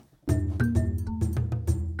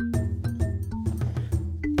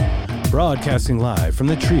Broadcasting live from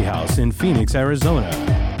the Treehouse in Phoenix, Arizona.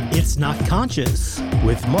 It's Not Conscious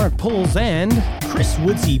With Mark Poles and Chris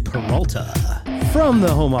Woodsy Peralta. From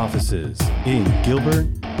the home offices in Gilbert,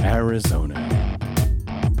 Arizona.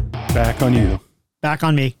 Back on you. Back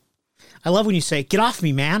on me. I love when you say, get off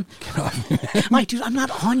me, man. Get off me, man. I'm like, dude, I'm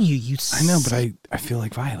not on you. I know, but I feel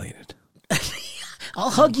like violated. I'll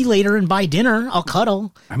hug you later and buy dinner. I'll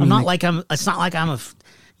cuddle. I mean, It's not like I'm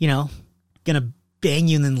gonna bang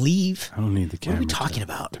you and then leave. I don't need the camera. What are we talking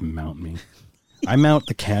about? To mount me. I mount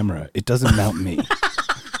the camera. It doesn't mount me.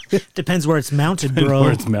 Depends where it's mounted, bro.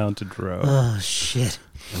 Where it's mounted, bro. Oh, shit.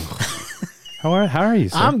 How are you,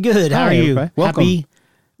 sir? I'm good. How Hi, are you? everybody. Welcome. Happy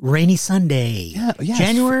rainy Sunday. Yeah, yes.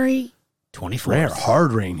 January 24th. Rare,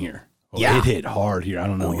 hard rain here. Oh, Yeah. It hit hard here. I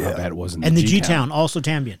don't know how bad it was in And the G-Town. G-Town, also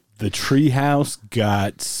Tambian. The treehouse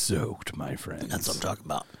got soaked, my friend. That's what I'm talking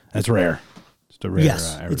about. That's rare. Just a rare.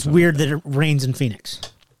 Yes, it's Arizona. weird that it rains in Phoenix.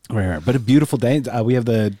 Rare, but a beautiful day. We have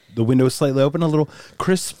the windows slightly open, a little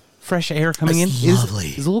crisp, fresh air coming It's in. lovely.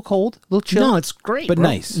 It's a little cold, a little chill. No, it's great, but bro.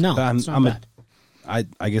 nice. No, But it's not bad.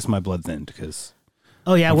 I guess my blood thinned because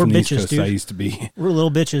Oh, yeah, we're from the East bitches, Coast, dude. I used to be. We're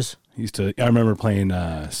little bitches. I remember playing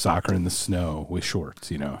soccer in the snow with shorts,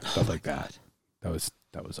 stuff like that. That was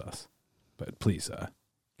us. But please,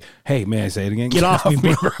 hey, may I say it again? Get off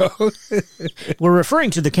me, bro. We're referring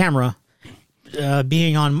to the camera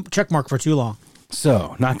being on checkmark for too long.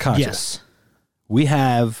 So, Not Conscious. Yes. We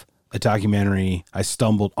have a documentary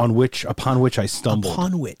upon which I stumbled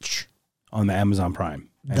Upon which? on the Amazon Prime,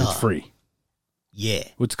 and it's free. Yeah.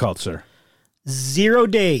 What's it called, sir? 0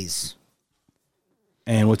 days.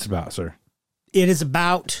 And what's it about, sir? It is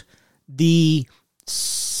about the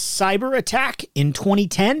cyber attack in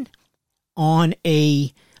 2010 on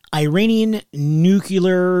a Iranian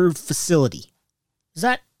nuclear facility. Is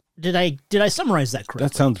that did I summarize that correctly?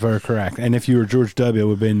 That sounds very correct. And if you were George W., it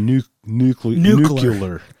would have been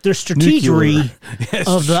nuclear. The strategery Yes.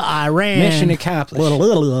 of the Iran Mission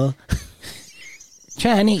accomplished.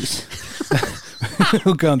 Chinese.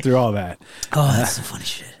 We've gone through all that. Oh, that's some funny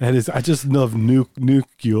shit. That is, I just love nuclear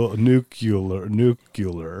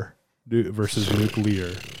versus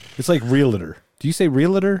nuclear. It's like realtor. Do you say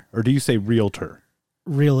realtor or do you say realtor?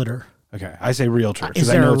 Realtor. Okay, I say realtor. Is 'cause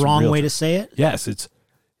I there know a it's wrong realtor. way to say it? Yes, it's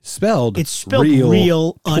spelled. It's spelled realtor.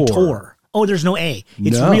 realtor. Oh, there's no A.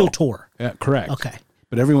 It's No. realtor. Yeah, correct. Okay.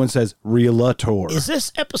 But everyone says realtor. Is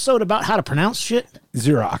this episode about how to pronounce shit?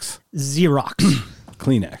 Xerox, Xerox.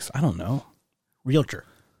 Kleenex. I don't know. Realtor.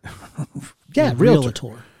 Yeah,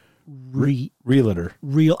 realtor. Realtor.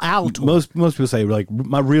 Realtor. Most people say like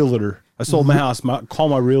my realtor. I sold my house. Call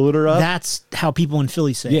my realtor up. That's how people in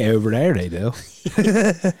Philly say it. Yeah, over there they do.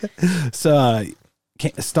 So,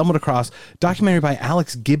 stumbled across documentary by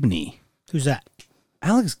Alex Gibney. Who's that?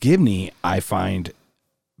 Alex Gibney, I find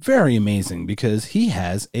very amazing because he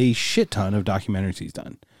has a shit ton of documentaries he's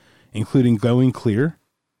done, including Going Clear,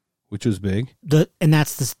 which was big. And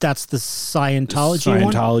that's the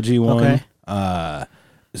Scientology one? one. Okay.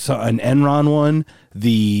 So an Enron one,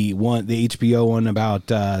 the HBO one about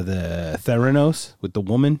the Theranos with the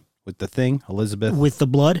woman with the thing, Elizabeth. With the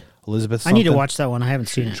blood? Elizabeth. I need to something. watch that one. I haven't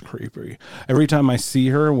seen She's it. creepy. Every time I see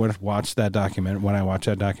her, when I watch that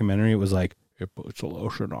documentary, it was like it puts a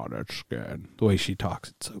lotion on its skin. The way she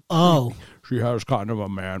talks, it's so. Oh, She has kind of a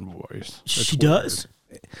man voice. It's she weird. does?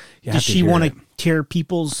 You have Does to she hear want it. to tear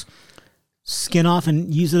people's skin off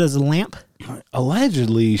and use it as a lamp?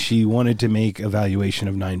 Allegedly, she wanted to make a valuation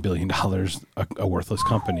of $9 billion, a worthless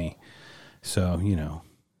company. So,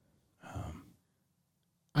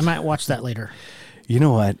 I might watch that later. You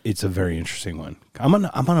know what? It's a very interesting one. I'm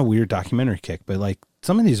on a weird documentary kick, but like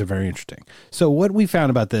some of these are very interesting. So what we found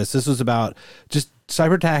about this was about just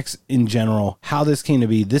cyber attacks in general, how this came to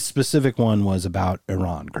be. This specific one was about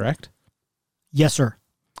Iran, correct? Yes, sir.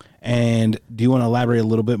 And do you want to elaborate a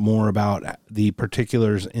little bit more about the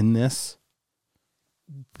particulars in this?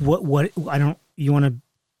 What I don't, you want to,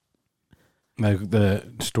 Like the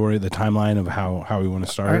story, the timeline of how we want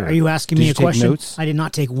to start? are you asking Did me you a take question? notes? I did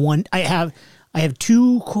not take one. I have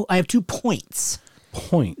 2 points.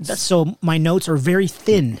 Points. So my notes are very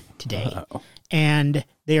thin today, Uh-oh. and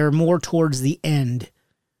they are more towards the end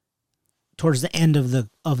of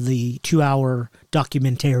the 2-hour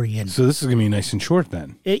documentarian. So this is going to be nice and short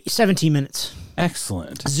then. 17 minutes.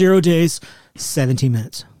 Excellent. 0 days, 17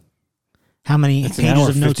 minutes. How many It's an pages hour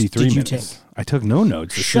of notes 53 did you minutes. take? I took no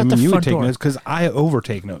notes. Shut Assuming the you would front take door. notes because I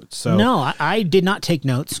overtake notes. So No, I did not take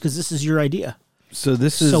notes because this is your idea. So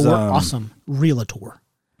this is So we're awesome. Realtor.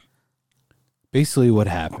 Basically what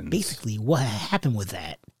happens. Basically, what happened with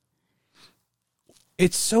that?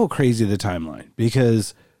 It's so crazy, the timeline,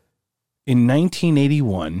 because in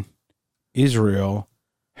 1981, Israel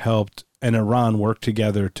helped and Iran worked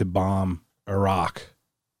together to bomb Iraq's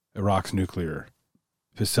nuclear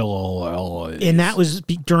facility. And that was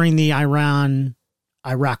during the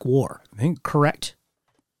Iran-Iraq war. I think Correct?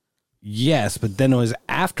 yes, but then it was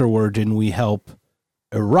afterward, didn't we help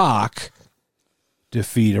Iraq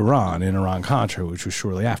defeat Iran in Iran-Contra, which was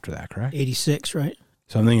shortly after that, correct? 86, right?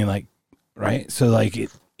 So I'm thinking like, right? So like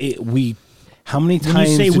we, how many When times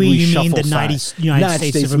you say did we, you mean shuffle the sides? United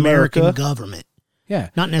States of American government. Yeah.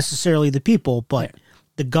 Not necessarily the people, but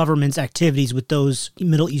the government's activities with those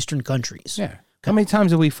Middle Eastern countries. Yeah. How many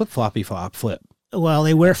times did we flip? Well,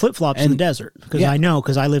 they wear flip-flops in And- the desert. Because yeah. I know,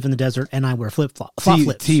 because I live in the desert and I wear flip-flops.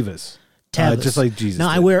 Flip-flips. Tevas. Tevas. Just like Jesus. No,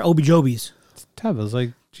 I did. wear Obijobies. Tevas,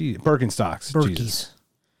 like Birkenstocks. Jesus.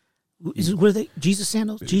 Berkeys. What are they? Jesus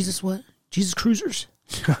sandals? Jesus what? Jesus cruisers?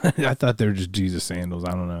 I thought they were just Jesus sandals.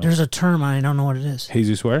 I don't know. There's a term, I don't know what it is.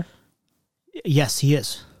 Jesus swear? Yes, he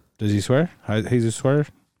is. Does he swear? Jesus swear?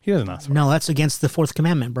 He does not swear. No, that's against the fourth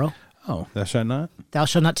commandment, bro. Oh, thou shalt not? Thou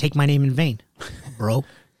shalt not take my name in vain, bro.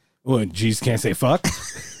 Well, Jesus can't say fuck?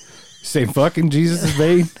 Say fuck in Jesus'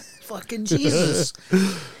 vain? Fucking Jesus.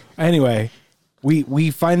 Anyway,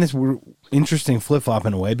 we find this interesting flip-flop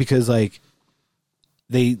in a way because, like,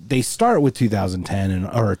 they start with 2010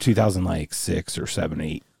 or 2006 or 7,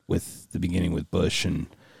 8 with the beginning with Bush and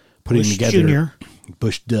putting Bush together Jr.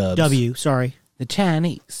 Bush dubs. W, sorry. The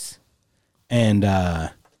Chinese. And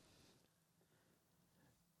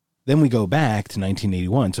then we go back to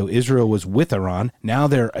 1981. So Israel was with Iran. Now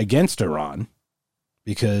they're against Iran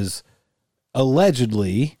because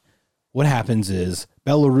allegedly what happens is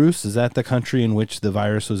Belarus, is that the country in which the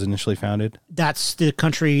virus was initially founded? That's the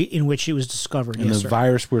country in which it was discovered. And yes, the sir.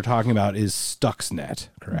 virus we're talking about is Stuxnet,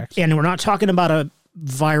 correct? And we're not talking about a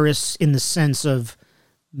virus in the sense of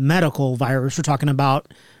medical virus. We're talking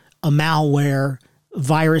about a malware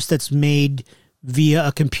virus that's made via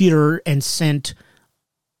a computer and sent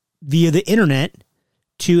via the internet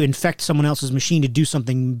to infect someone else's machine to do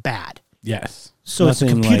something bad. Yes. So it's a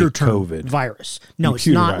Nothing computer like term COVID. virus. No,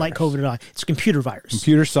 Computer it's not like virus. COVID at all. It's a computer virus.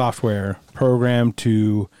 Computer software programmed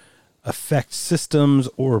to affect systems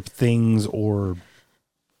or things or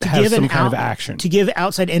have some kind of action. To give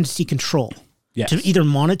outside entity control. Yes. To either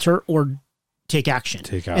monitor or take action.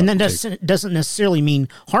 And then doesn't necessarily mean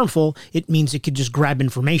harmful. It means it could just grab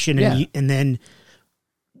information and then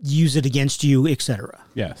use it against you, etc.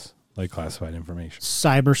 Yes, like classified information.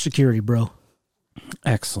 Cybersecurity, bro.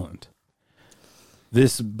 Excellent.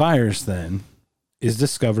 This virus then is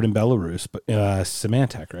discovered in Belarus, but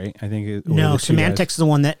Symantec, right? I think. No, Symantec's the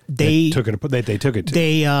one that they took it. They took it to.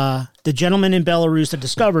 The gentleman in Belarus that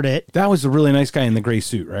discovered it. That was the really nice guy in the gray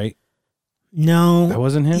suit, right? No, that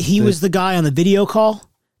wasn't him. He was the guy on the video call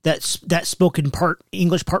that spoke in part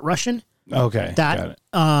English, part Russian. Okay, got it.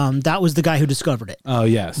 That was the guy who discovered it. Oh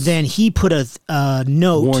yes. Then he put a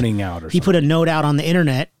note warning out, or he put a note out on the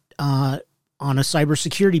internet on a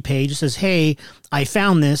cybersecurity page that says, "Hey, I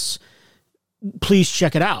found this. Please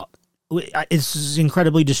check it out. It's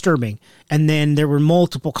incredibly disturbing." And then there were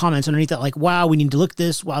multiple comments underneath that, like, "Wow, we need to look at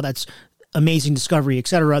this. Wow, that's amazing discovery,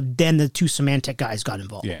 etc." Then the two Symantec guys got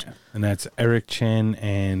involved. Yeah, and that's Eric Chen,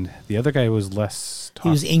 and the other guy was less. He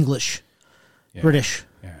was English, British.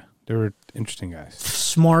 Yeah, they were interesting guys.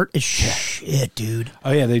 Smart as shit, dude.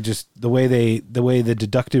 Oh yeah, they just the way the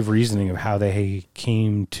deductive reasoning of how they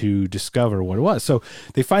came to discover what it was. So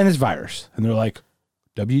they find this virus, and they're like,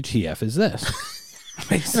 "WTF is this?"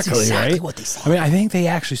 Basically, That's exactly right? what they said. I mean, I think they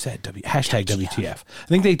actually said hashtag WTF. I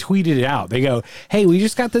think they tweeted it out. They go, "Hey, we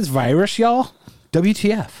just got this virus, y'all.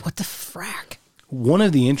 WTF." What the frack? One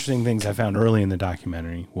of the interesting things I found early in the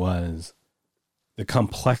documentary was the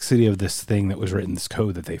complexity of this thing that was written, this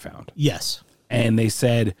code that they found. Yes. And they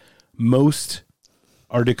said most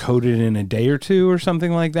are decoded in a day or two or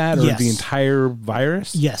something like that, or Yes. the entire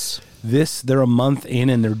virus. Yes. They're a month in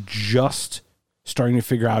and they're just starting to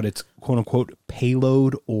figure out its quote unquote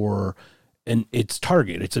payload and its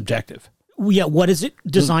target, its objective. Yeah, what is it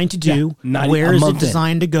designed to do? Yeah, where a is it month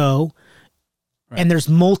designed to go? Right. And there's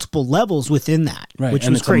multiple levels within that, which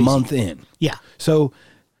and was it's crazy. a month in. Yeah. So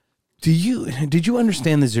did you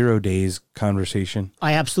understand the 0 days conversation?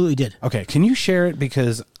 I absolutely did. Okay, can you share it?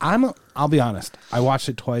 Because I'll be honest, I watched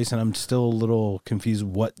it twice and I'm still a little confused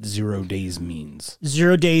what 0 days means.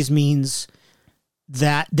 0 days means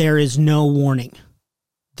that there is no warning.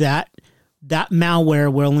 That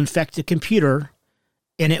malware will infect a computer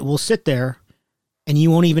and it will sit there and you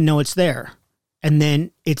won't even know it's there. And then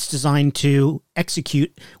it's designed to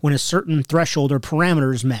execute when a certain threshold or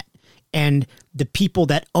parameter is met. And the people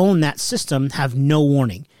that own that system have no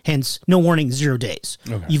warning. Hence, no warning, 0 days.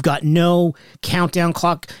 Okay. You've got no countdown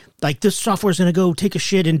clock. Like this software is going to go take a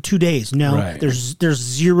shit in 2 days. No, Right. there's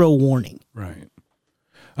zero warning. Right.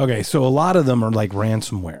 Okay, so a lot of them are like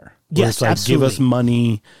ransomware. Where Yes, it's like, give us absolutely.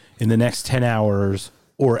 money in the next 10 hours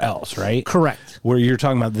or else, right? Correct. Where you're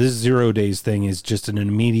talking about this 0 days thing is just an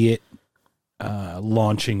immediate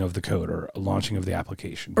launching of the code or launching of the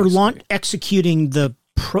application. Or basically. executing the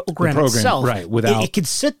program, itself. right, without- it could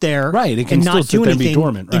sit there, Right, it can and still not sit do there and be anything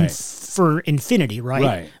dormant, right. for infinity, right?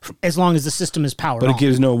 Right. As long as the system is powered But on. it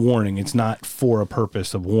gives no warning. It's not for a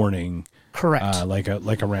purpose of warning, Correct. like a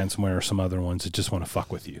ransomware or some other ones that just want to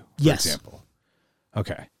fuck with you, for Yes. example.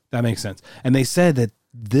 Okay, that makes sense. And they said that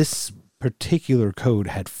this particular code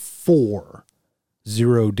had 4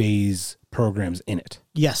 0 days programs in it.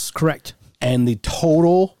 Yes, correct. And the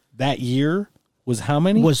total that year was how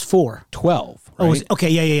many? Was 4. 12. Oh, Right? okay,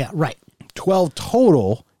 yeah, right. 12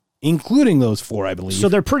 total, including those 4, I believe. So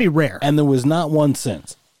they're pretty rare. and there was not one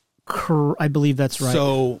since. I believe that's right.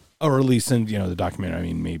 So, or at least in the documentary. I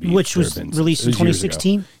mean, maybe Which there was have been released in it was years ago.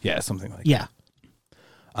 2016? Yeah, something like Yeah.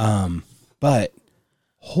 that. But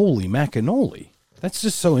holy macanoli, that's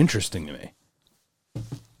just so interesting to me.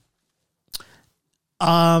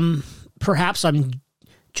 Perhaps I'm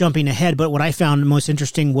jumping ahead, but what I found most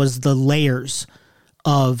interesting was the layers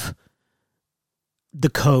of the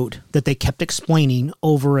code that they kept explaining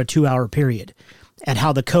over a 2-hour period, and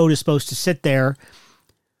how the code is supposed to sit there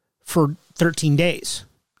for 13 days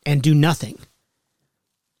and do nothing.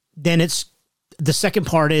 Then the second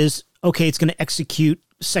part is, okay, it's going to execute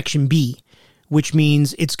section B, which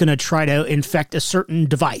means it's going to try to infect a certain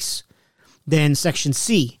device. Then section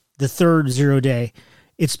C, the third 0 day,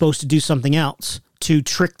 it's supposed to do something else to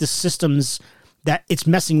trick the systems that it's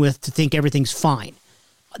messing with to think everything's fine.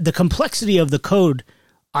 The complexity of the code,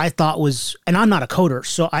 I thought was, and I'm not a coder,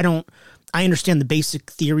 so I understand the basic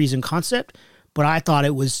theories and concept, but I thought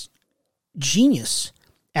it was genius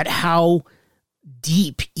at how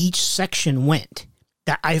deep each section went.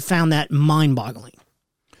 That I found that mind-boggling.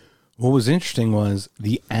 What was interesting was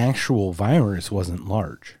the actual virus wasn't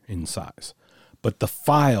large in size, but the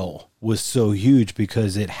file was so huge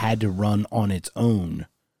because it had to run on its own.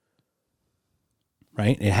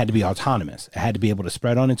 Right? It had to be autonomous. It had to be able to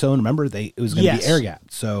spread on its own. Remember, it was going to Yes. be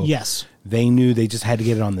air-gapped. So Yes. they knew they just had to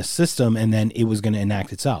get it on the system, and then it was going to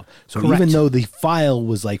enact itself. So Correct. even though the file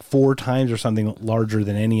was like 4 times or something larger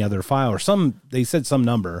than any other file, or they said some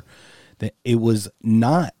number, that it was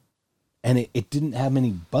not, and it didn't have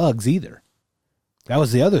many bugs either. That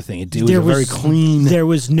was the other thing. It was a very clean There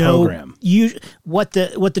was no program. What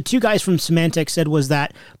the two guys from Symantec said was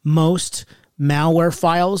that most malware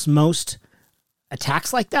files, most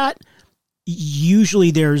attacks like that,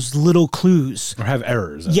 usually there's little clues. Or have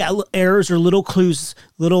errors. Yeah, errors or little clues,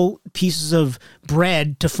 little pieces of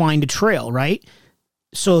bread to find a trail, right?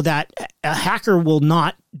 So that a hacker will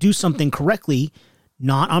not do something correctly,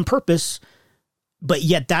 not on purpose, but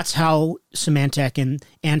yet that's how Symantec and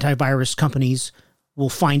antivirus companies will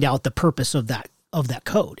find out the purpose of that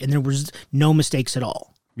code. And there was no mistakes at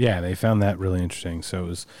all. Yeah, they found that really interesting. So it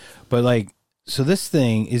was, but like, so this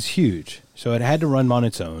thing is huge. So it had to run on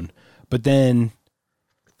its own, but then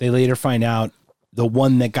they later find out the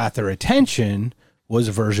one that got their attention was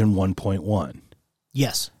version 1.1.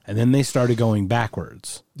 Yes. And then they started going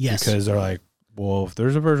backwards. Yes. Because they're like, well, if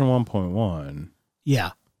there's a version 1.1,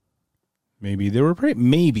 Yeah. maybe they were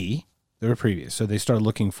previous. So they started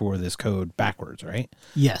looking for this code backwards, right?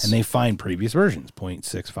 Yes. And they find previous versions,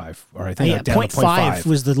 0.65, or I think Yeah, down to 0.5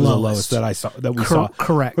 was the lowest. that I saw, that we saw.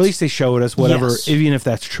 Correct. Or at least they showed us whatever, Yes. even if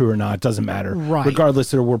that's true or not, it doesn't matter. Right.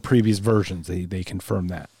 Regardless, there were previous versions. They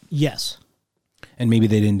confirmed that. Yes. And maybe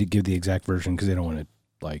they didn't give the exact version because they don't want to,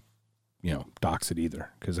 like, dox it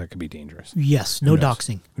either, because that could be dangerous. Yes. No Who knows?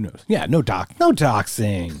 doxing. Who knows? Yeah, no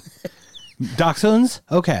doxing. Doxons?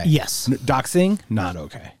 Okay. Yes. Doxing? Not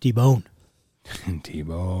okay. Debone.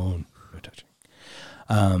 T-bone. No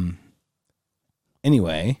touching.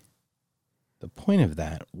 Anyway, the point of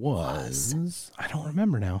that was I don't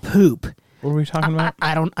remember now. Poop. What were we talking about?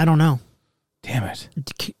 I don't know. Damn it.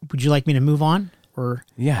 Would you like me to move on, or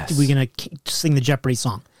Yes. are we gonna sing the Jeopardy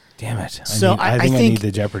song? Damn it. So I think I need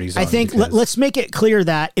the Jeopardy song. I think because- let's make it clear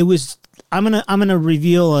that it was. I'm gonna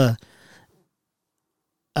reveal a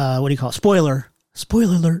what do you call it? Spoiler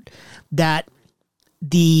alert. That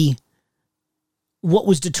what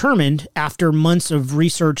was determined after months of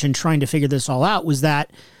research and trying to figure this all out was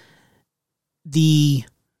that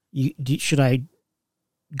should I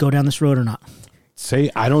go down this road or not?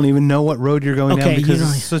 say I don't even know what road you're going down Okay, because you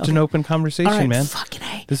it's don't- such an open conversation, All right, man. fucking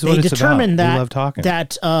A. This is what They it's determined about. that We love talking.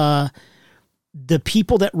 that the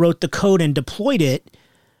people that wrote the code and deployed it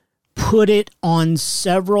put it on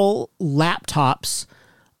several laptops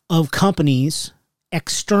of companies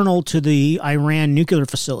external to the Iran nuclear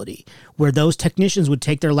facility, where those technicians would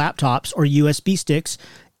take their laptops or USB sticks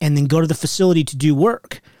and then go to the facility to do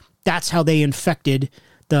work. That's how they infected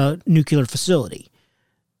the nuclear facility.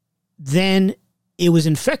 Then it was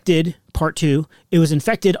infected, part 2, it was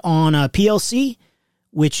infected on a PLC,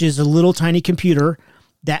 which is a little tiny computer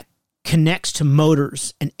that connects to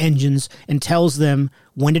motors and engines and tells them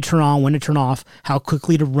when to turn on, when to turn off, how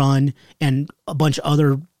quickly to run, and a bunch of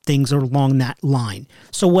other things along that line.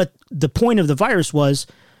 So what the point of the virus was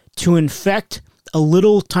to infect a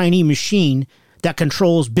little tiny machine that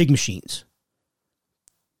controls big machines.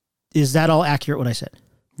 Is that all accurate what I said?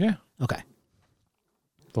 Yeah. Okay.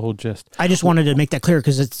 The whole gist. I just wanted to make that clear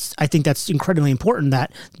because I think that's incredibly important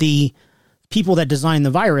that the people that designed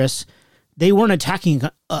the virus, they weren't attacking,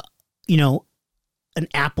 an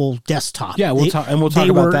Apple desktop. Yeah, we'll talk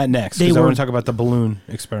about that next because I want to talk about the balloon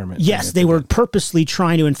experiment. Yes, they were purposely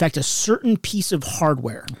trying to infect a certain piece of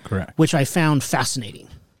hardware. Correct. Which I found fascinating.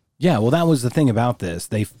 Yeah, well, that was the thing about this.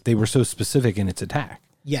 They were so specific in its attack.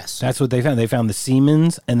 Yes. That's what they found. They found the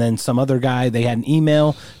Siemens, and then some other guy, they had an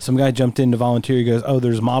email. Some guy jumped in to volunteer. He goes, oh,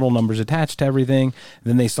 there's model numbers attached to everything.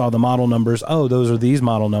 Then they saw the model numbers. Oh, those are these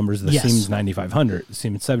model numbers, the Siemens 9500, the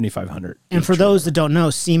Siemens 7500. And for those that don't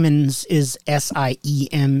know, Siemens is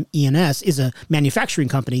SIEMENS, is a manufacturing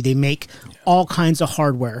company. They make all kinds of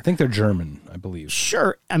hardware. I think they're German, I believe.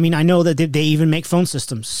 Sure. I mean, I know that they even make phone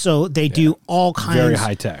systems. So they do all kinds. Very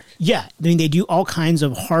high tech. Yeah. I mean, they do all kinds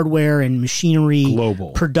of hardware and machinery.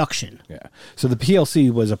 Global. Production. Yeah. So the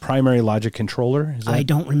PLC was a primary logic controller. Is that, I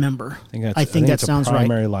don't remember. I think that sounds right.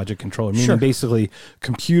 Primary logic controller. Meaning basically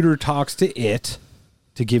computer talks to it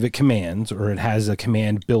to give it commands, or it has a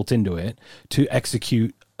command built into it to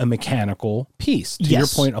execute a mechanical piece. To your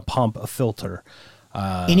point, a pump, a filter.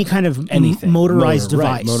 Any kind of anything. Motorized device.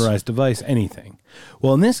 Right, motorized device, anything.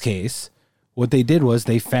 Well, in this case, what they did was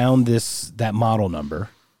they found that model number,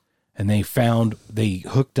 and they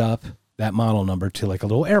hooked up that model number to like a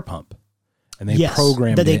little air pump, and they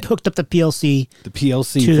programmed that. They hooked up the PLC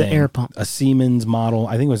to the air pump, a Siemens model.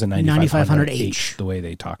 I think it was a 9500H. The way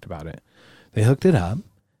they talked about it, they hooked it up.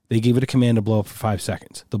 They gave it a command to blow up for 5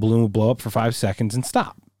 seconds. The balloon would blow up for 5 seconds and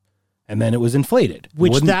stop, and then it was inflated.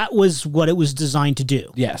 That was what it was designed to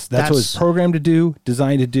do. Yes, that's what it was programmed to do,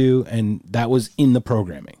 designed to do, and that was in the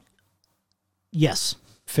programming. Yes,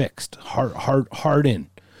 fixed hard in.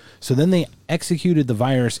 So then they executed the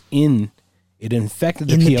virus it infected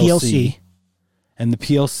the PLC, and the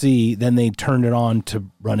PLC, then they turned it on to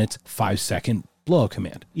run its 5-second blow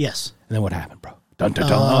command. Yes. And then what happened, bro? Dun, dun,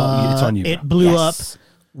 dun. It's on you. It blew up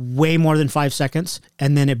way more than 5 seconds,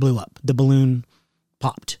 and then it blew up. The balloon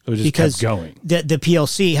popped. So it just kept going. The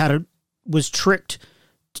PLC was tricked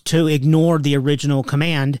to ignore the original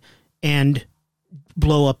command and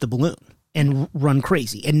blow up the balloon and run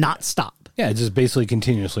crazy and not stop. Yeah, it just basically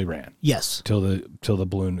continuously ran. Yes. Till the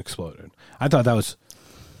balloon exploded. I thought that was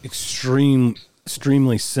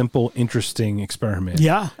extremely simple, interesting experiment.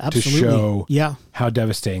 Yeah, absolutely. To show how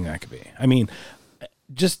devastating that could be. I mean,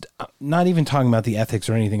 just not even talking about the ethics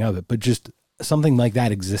or anything of it, but just something like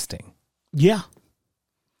that existing. Yeah.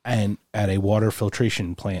 And at a water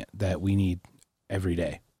filtration plant that we need every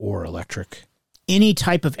day, or electric. Any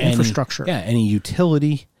type of infrastructure. Any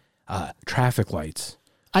utility, traffic lights.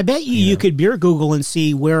 I bet you could beer Google and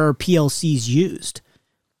see where are PLCs used,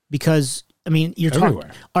 because I mean, you're talking.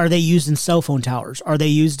 Are they used in cell phone towers? Are they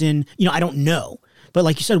used in? I don't know, but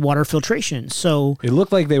like you said, water filtration. So it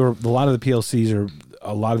looked like they were. A lot of the PLCs or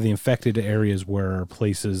a lot of the infected areas were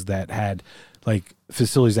places that had like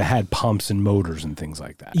facilities that had pumps and motors and things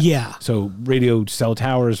like that. Yeah. So radio cell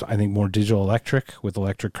towers, I think more digital electric with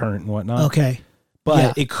electric current and whatnot. Okay.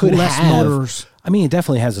 But it could less have motors. I mean, it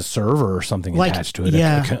definitely has a server or something attached to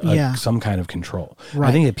it. Some kind of control. Right.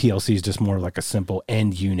 I think the PLC is just more like a simple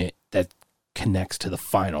end unit that connects to the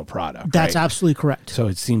final product. That's absolutely correct. So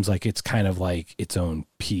it seems like it's kind of like its own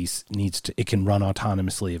piece. It can run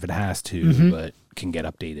autonomously if it has to, but can get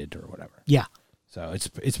updated or whatever. Yeah. So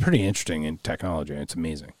it's pretty interesting in technology. It's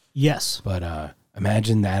amazing. Yes. But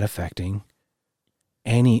imagine that affecting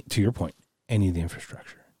to your point, any of the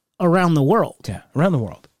infrastructure. Around the world. Yeah, around the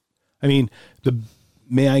world. I mean,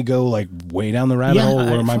 may I go like way down the rabbit hole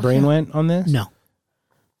where my brain went on this? No.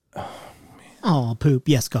 Oh, poop.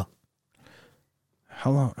 Yes, go.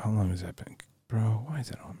 How long has that been? Bro, why is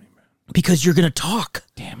that on me, man? Because you're going to talk.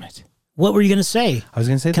 Damn it. What were you going to say? I was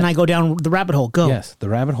going to say Can I go down the rabbit hole? Go. Yes, the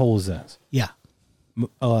rabbit hole is this. Yeah.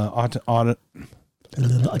 Autonomous?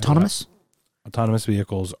 Autonomous? Autonomous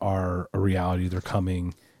vehicles are a reality. They're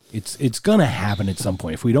coming. It's going to happen at some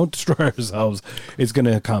point. If we don't destroy ourselves, it's going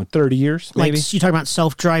to come 30 years, maybe. Like, you talking about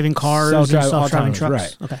self-driving cars and self-driving trucks?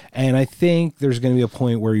 Right. Okay. And I think there's going to be a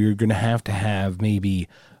point where you're going to have maybe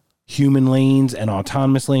human lanes and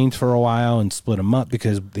autonomous lanes for a while and split them up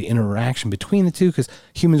because the interaction between the two, because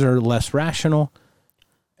humans are less rational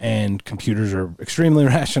and computers are extremely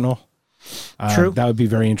rational. True. That would be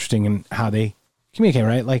very interesting in how they communicate,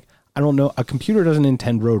 right? Like, I don't know, a computer doesn't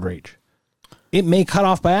intend road rage. It may cut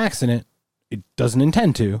off by accident. It doesn't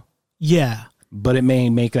intend to. Yeah. But it may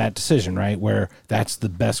make that decision, right? Where that's the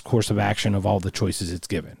best course of action of all the choices it's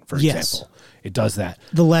given, for example. It does that.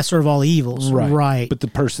 The lesser of all evils. Right. But the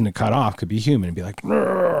person that cut off could be human and be like,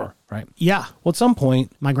 "Rrr," right? Yeah. Well, at some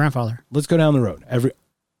point, My grandfather. let's go down the road.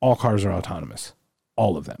 All cars are autonomous.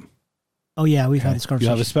 All of them. Oh, yeah. We've had this You'll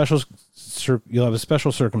conversation. have a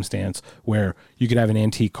special circumstance where you could have an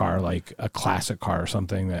antique car, like a classic car or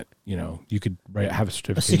something that, you could have a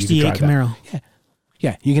certificate. A 68 Camaro.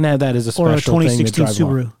 Yeah, you can have that as a special Or a thing to 2016 drive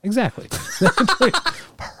Subaru. along. Exactly.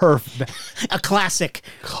 Perfect. A classic.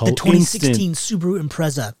 Co- The 2016 Subaru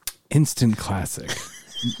Impreza. Instant classic.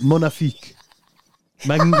 Magnifique.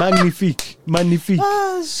 Magnifique. Magnifique.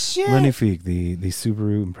 Oh, shit. Magnifique. The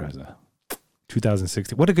Subaru Impreza.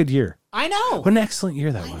 2016. What a good year. I know. What an excellent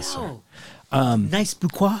year that was, sir. Nice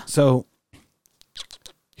bouquet. So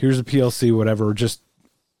here's a PLC, whatever, just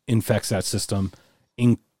infects that system,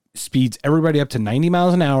 speeds everybody up to 90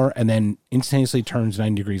 miles an hour, and then instantaneously turns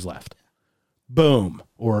 90 degrees left. Boom.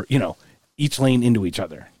 Or, each lane into each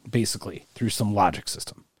other, basically, through some logic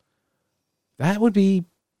system. That would be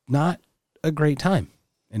not a great time,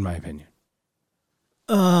 in my opinion.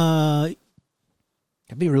 That'd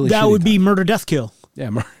be really That would be murder, death, kill. Yeah,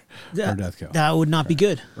 murder, death, kill. That would not be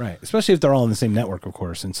good. Right. Especially if they're all in the same network, of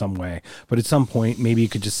course, in some way. But at some point, maybe you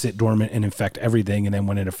could just sit dormant and infect everything. And then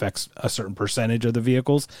when it affects a certain percentage of the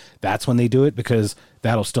vehicles, that's when they do it, because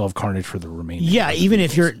that'll still have carnage for the remaining. Yeah, even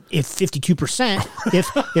vehicles. if 52%,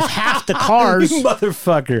 if half the cars.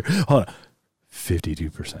 Motherfucker. Hold on.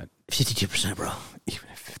 52%. 52%, bro. Even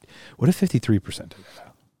if 50, what if 53% did that?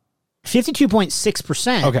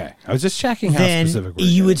 52.6%. Okay. I was just checking how then specific we're you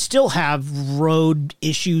getting. would still have road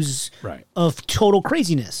issues Right. of total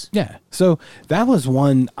craziness. Yeah. So that was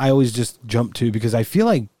one I always just jumped to, because I feel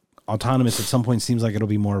like autonomous at some point seems like it'll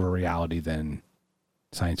be more of a reality than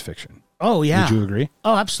science fiction. Oh, yeah. Would you agree?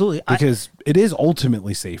 Oh, absolutely. Because it is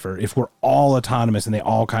ultimately safer if we're all autonomous and they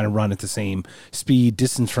all kind of run at the same speed,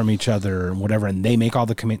 distance from each other, and whatever, and they make all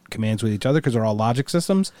the commands with each other because they're all logic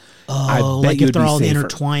systems. Like if they're all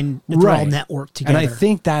intertwined, if they're all networked together. And I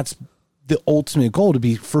think that's the ultimate goal, to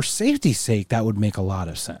be, for safety's sake, that would make a lot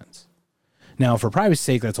of sense. Now, for privacy's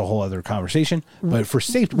sake, that's a whole other conversation. But for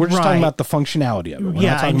safety, we're just talking about the functionality of it. We're not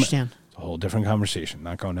Yeah, I talking understand. it's a whole different conversation.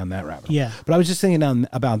 Not going down that rabbit hole. Yeah. But I was just thinking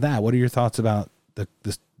about that. What are your thoughts about the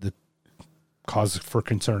cause for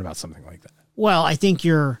concern about something like that? Well, I think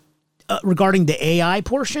you're regarding the AI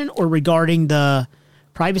portion, or regarding the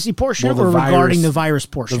privacy portion, Well, the or regarding virus- the virus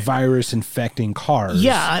portion. The virus infecting cars.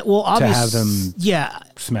 Yeah, well, obviously, to have them yeah,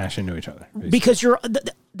 smash into each other. Basically. because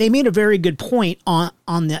they made a very good point on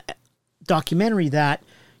the documentary that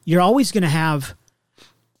you're always going to have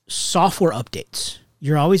software updates.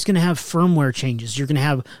 You're always going to have firmware changes. You're going to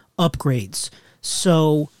have upgrades.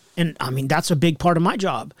 So, and I mean, that's a big part of my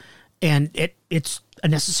job, and it's a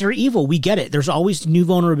necessary evil. We get it. There's always new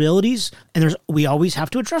vulnerabilities, and we always have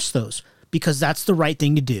to address those, because that's the right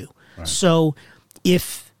thing to do. Right. So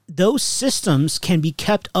if those systems can be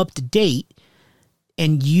kept up to date,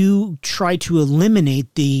 and you try to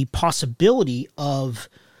eliminate the possibility of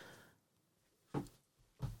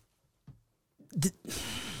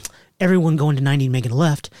everyone going to 90 and making a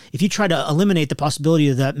left, if you try to eliminate the possibility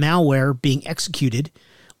of that malware being executed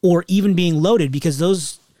or even being loaded, because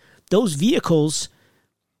those vehicles,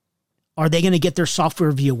 are they going to get their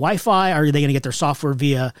software via Wi-Fi? Are they going to get their software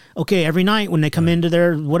via, okay, every night when they come into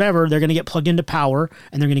their whatever, they're going to get plugged into power,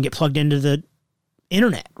 and they're going to get plugged into the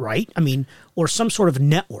internet, right? I mean, or some sort of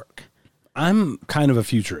network. I'm kind of a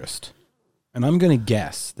futurist, and I'm going to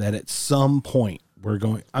guess that at some point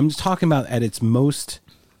I'm just talking about at its most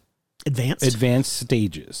advanced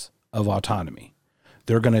stages of autonomy.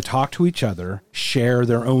 They're going to talk to each other, share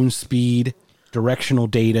their own speed, directional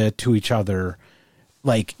data to each other.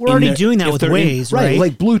 Like, we're already doing that with Waze, right?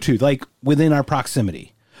 Like Bluetooth, like within our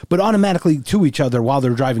proximity, but automatically to each other while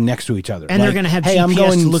they're driving next to each other. And like, they're going to have hey, GPS I'm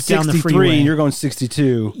going to look down the freeway. and you're going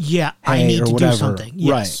 62. Yeah, hey, I need to whatever. do something.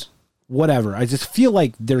 Yes. Right. Whatever. I just feel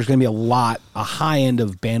like there's going to be a high end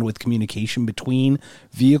of bandwidth communication between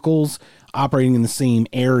vehicles operating in the same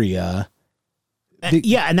area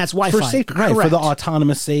Yeah, and that's Wi-Fi. For safety, right? For Correct. the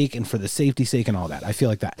autonomous sake and for the safety sake and all that. I feel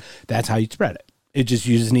like that's how you spread it. You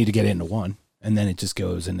just need to get into one, and then it just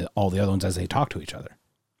goes into all the other ones as they talk to each other.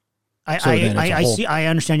 I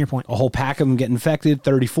understand your point. A whole pack of them get infected,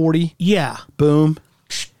 30, 40. Yeah. Boom.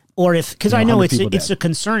 Or because I know 100 people it's dead. a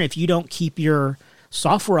concern if you don't keep your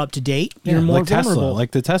software up to date, you're more like vulnerable. Tesla.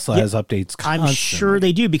 Like the Tesla has updates constantly. I'm sure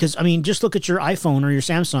they do because, I mean, just look at your iPhone or your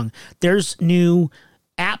Samsung. There's new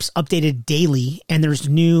apps updated daily, and there's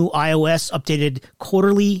new iOS updated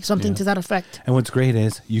quarterly, something to that effect. And what's great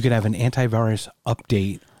is you could have an antivirus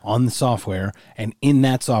update on the software, and in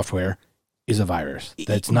that software is a virus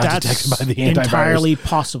that's not detected by the antivirus. Entirely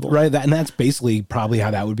possible. Right, and that's basically probably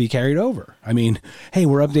how that would be carried over. I mean, hey,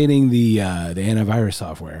 we're updating the antivirus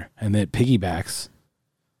software, and that piggybacks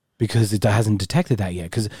because it hasn't detected that yet.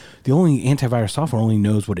 Because the only antivirus software only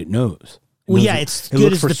knows what it knows. Well, yeah, it's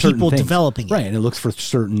good as the people developing it. Right, and it looks for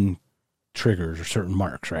certain triggers or certain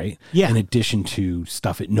marks, right? Yeah. In addition to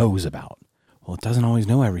stuff it knows about. Well, it doesn't always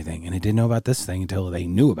know everything, and it didn't know about this thing until they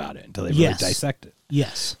knew about it, until they really dissected it.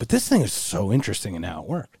 Yes. But this thing is so interesting in how it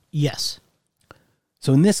worked. Yes.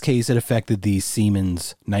 So in this case, it affected the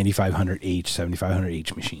Siemens 9500H,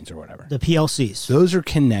 7500H machines or whatever. The PLCs. Those are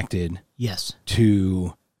connected Yes.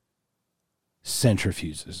 to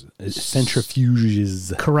centrifuges.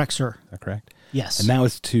 Centrifuges. Correct, sir. Is that correct? Yes. And that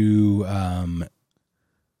was to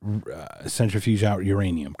centrifuge out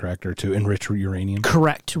uranium, correct? Or to enrich uranium?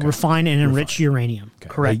 Correct. To refine and enrich uranium. Okay.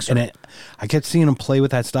 Correct, sir. And I kept seeing them play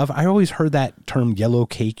with that stuff. I always heard that term yellow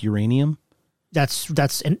cake uranium. That's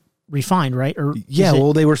refined, right? Or Yeah, is it-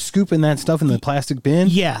 well, they were scooping that stuff in the plastic bin.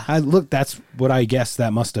 Yeah. That's what I guess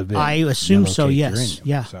that must have been. I assume Yellow so, cake yes. uranium.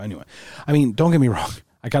 Yeah. So anyway, I mean, don't get me wrong.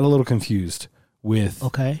 I got a little confused with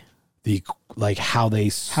Okay. the like how they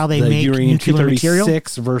the make uranium nuclear material?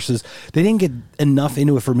 236 versus they didn't get enough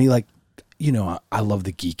into it for me. Like, you know, I love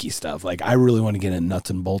the geeky stuff. Like, I really want to get in nuts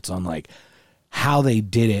and bolts on like how they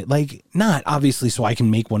did it. Like, not obviously so I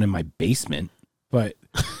can make one in my basement, but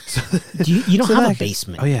You don't so have that a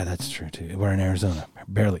basement. Oh yeah, that's true too. We're in Arizona,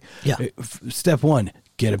 barely. Yeah. Step 1,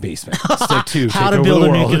 get a basement. Step 2, How take to over build the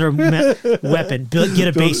a world. nuclear weapon. Get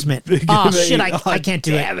a basement. Oh, shit, I can't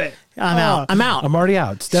do it. I'm out. I'm already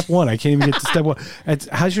out. Step 1, I can't even get to step 1.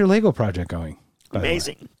 How's your Lego project going? by the way?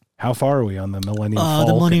 Amazing. How far are we on the Millennium Falcon?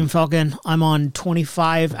 The Millennium Falcon, I'm on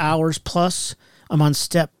 25 hours plus. I'm on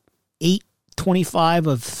step 825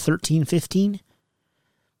 of 1315.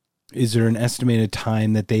 Is there an estimated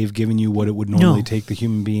time that they've given you what it would normally take the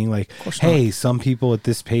human being? Like, hey, some people at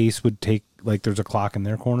this pace would take, like, there's a clock in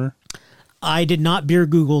their corner? I did not beer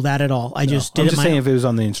Google that at all. I just did I'm it just saying if it was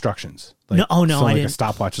on the instructions. Like, No, oh, no, so I like didn't. A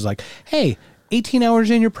stopwatch is like, hey, 18 hours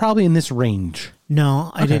in, you're probably in this range.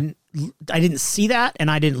 No, I didn't see that, and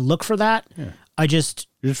I didn't look for that. Yeah. I just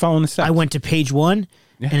You're just following the steps. I went to page 1,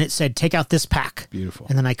 Yeah. and it said, take out this pack. Beautiful.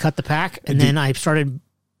 And then I cut the pack, and then I started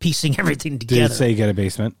piecing everything Did together. it say get a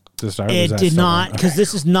basement to start? It did not, because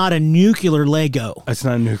this is not a nuclear Lego. It's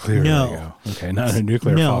not a nuclear No. Lego. Okay, not a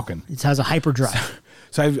nuclear No, Falcon. it has a hyperdrive.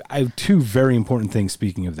 So I have two very important things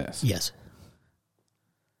speaking of this. Yes.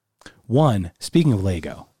 One, speaking of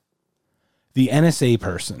Lego, the NSA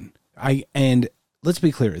person, and let's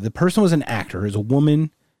be clear, the person was an actor, is a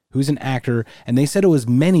woman who's an actor, and they said it was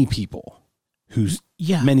many people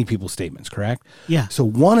many people's statements, correct? Yeah. So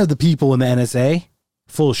one of the people in the NSA,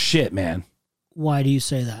 full of shit, man. Why do you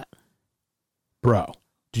say that? Bro,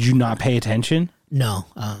 did you not pay attention? No,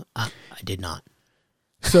 I did not.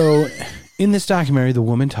 So in this documentary, the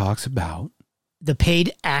woman talks about The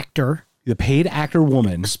paid actor the paid actor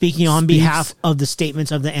woman speaking on speaks behalf of the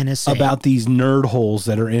statements of the NSA. about these nerd holes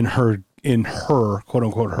that are in her quote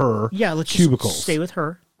unquote her let's cubicles, just stay with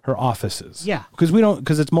her. her offices. Yeah.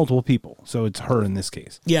 Because it's multiple people. So it's her in this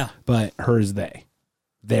case. Yeah. But her is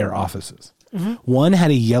their offices. Mm-hmm. One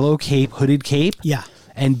had a yellow cape, hooded cape. Yeah.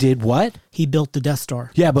 And did what? He built the Death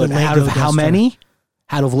Star. Yeah, but The out Lego of Death how Star. many?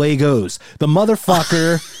 Out of Legos. The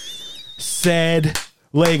motherfucker said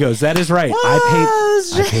Legos. That is right.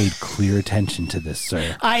 I paid clear attention to this,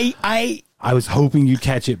 sir. I was hoping you'd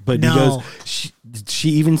catch it, but No. because she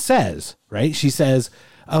even says, right? She says,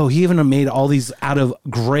 oh, he even made all these out of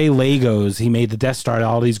gray Legos. He made the Death Star out of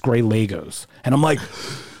all these gray Legos. And I'm like,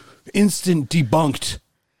 instant debunked.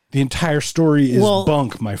 The entire story is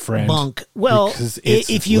bunk, my friend. bunk. Well, Because it's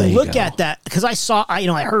if you Lego. look at that, because I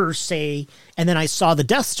heard her say, and then I saw the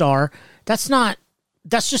Death Star.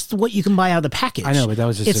 That's just what you can buy out of the package. I know, but that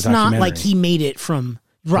was just it's a not documentary. like he made it from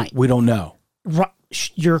right. We don't know. Right,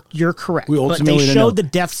 you're correct. We but ultimately they don't showed know. the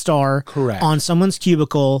Death Star Correct. on someone's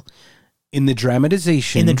cubicle In the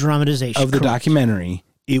dramatization in the dramatization of the correct. documentary,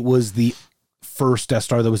 it was the first Death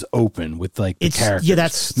Star that was open with like the characters. Yeah,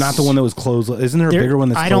 that's not the one that was closed. Isn't there a bigger one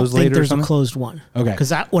that's I don't closed think later? there's or something? a closed one. Okay, because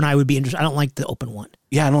that one I would be interested. I don't like the open one.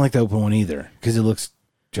 Yeah, I don't like the open one either because it looks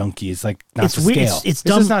junky. It's like not It's to weird. scale. It's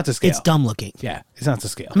dumb. It's not to scale. It's dumb looking. Yeah, it's not to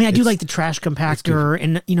scale. I mean, I do like the trash compactor,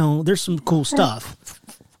 and there's some cool stuff.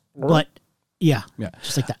 But yeah,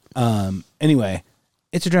 just like that. Anyway,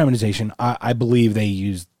 it's a dramatization. I believe they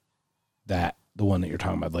used the one that you're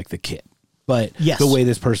talking about, like the kit. But the way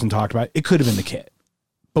this person talked about it could have been the kit,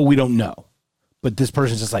 but we don't know. But this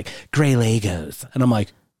person's just like gray Legos, and I'm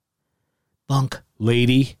like, bunk,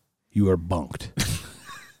 lady, you are bunked.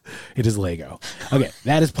 It is Lego. Okay,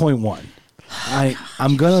 that is point one.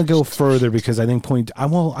 I'm gonna go further because I think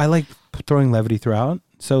I like throwing levity throughout.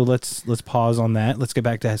 So let's pause on that. Let's get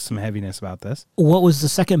back to some heaviness about this. What was the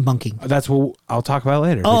second bunking? That's what I'll talk about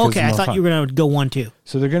later. Oh, okay. I thought you were going to go 1, 2.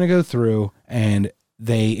 So they're going to go through and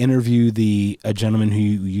they interview a gentleman who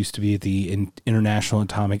used to be at the International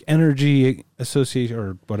Atomic Energy Association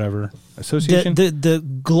or whatever association. The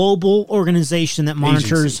global organization that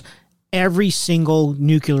monitors every single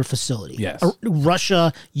nuclear facility. Yes.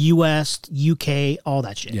 Russia, U.S., UK, all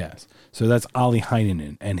that shit. Yes. So that's Ollie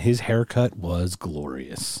Heinonen, and his haircut was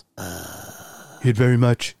glorious. He had very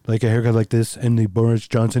much like a haircut like this, and the Boris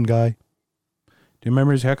Johnson guy. Do you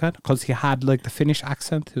remember his haircut? Because he had like the Finnish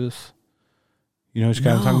accent. It was, you know which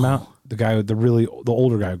guy I'm talking about? The guy with the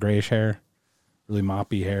older guy, grayish hair, really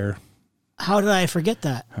moppy hair. How did I forget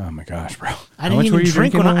that? Oh my gosh, bro! I didn't even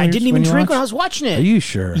drink when I was watching it. Are you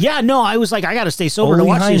sure? Yeah, no, I was like, I got to stay sober to Ollie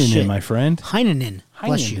watch this Heinonen, shit. my friend. Heinonen.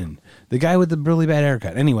 Bless you. The guy with the really bad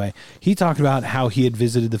haircut. Anyway, he talked about how he had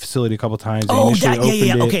visited the facility a couple times. Oh,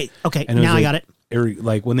 yeah. Okay. Now I got it.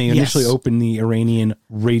 Like when they initially opened the Iranian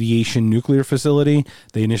radiation nuclear facility,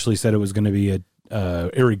 they initially said it was going to be a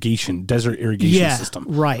desert irrigation system.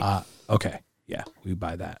 Right. Okay. Yeah, we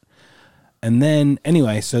buy that. And then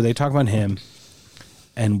anyway, so they talk about him,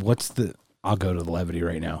 and I'll go to the levity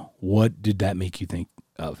right now. What did that make you think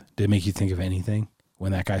of? Did it make you think of anything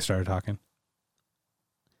when that guy started talking?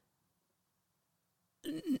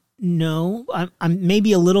 No, I'm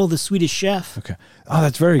maybe a little the Swedish Chef. Okay. Oh,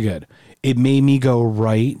 that's very good. It made me go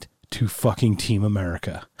right to fucking Team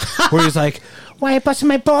America, where he's like, "Why busting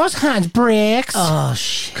my balls, Hans Blix?" Oh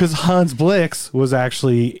shit! Because Hans Blix was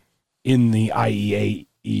actually in the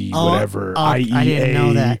IAEA, whatever. IAEA, I didn't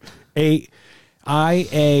know that.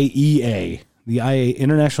 IAEA, the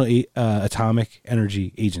International Atomic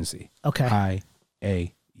Energy Agency. Okay.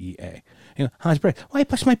 IAEA. Hans Blix, why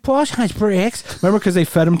push my paws, Hans Blix? Remember because they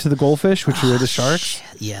fed him to the goldfish, which were the sharks?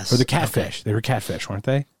 Yes. Or the catfish. Okay. They were catfish, weren't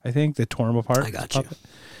they? I think they tore them apart. I got you.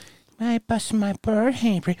 Why bust my bird,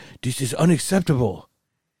 Hans Blix? This is unacceptable.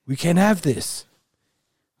 We can't have this.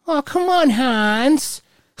 Oh, come on, Hans.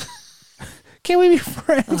 Can we be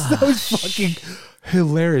friends? That was fucking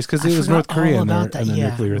hilarious because it was North Korea and the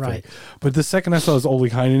nuclear thing. But the second I saw this Ollie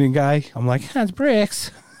Heinonen guy, I'm like, Hans Blix.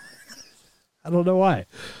 I don't know why.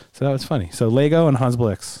 So that was funny. So Lego and Hans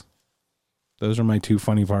Blix. Those are my two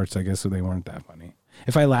funny parts, I guess, so they weren't that funny.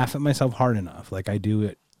 If I laugh at myself hard enough, like I do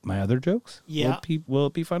at my other jokes, will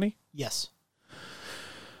it be funny? Yes.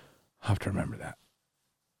 I'll have to remember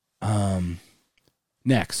that.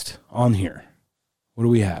 Next, on here, what do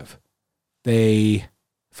we have? They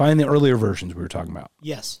find the earlier versions we were talking about.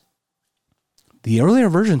 Yes. The earlier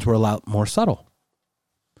versions were a lot more subtle.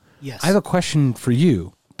 Yes. I have a question for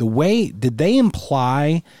you. Did they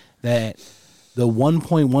imply that the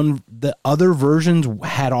 1.1, the other versions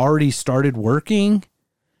had already started working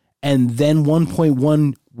and then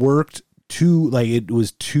 1.1 worked it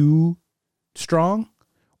was too strong,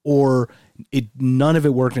 or none of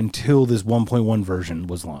it worked until this 1.1 version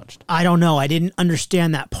was launched? I don't know. I didn't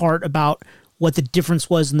understand that part about what the difference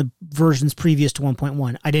was in the versions previous to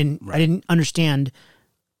 1.1. I didn't understand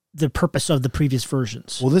the purpose of the previous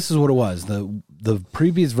versions. Well, this is what it was. The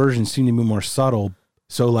previous versions seemed to be more subtle.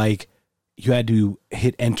 So like you had to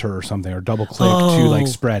hit enter or something or double click to like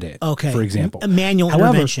spread it. Okay. For example. A manual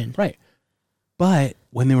intervention. Right. But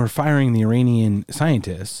when they were firing the Iranian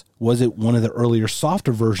scientists, was it one of the earlier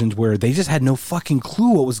softer versions where they just had no fucking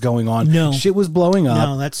clue what was going on? No. Shit was blowing up.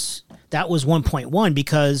 No, that was 1.1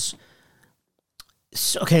 because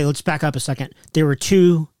okay, let's back up a second. There were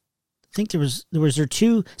two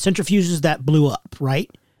centrifuges that blew up, right?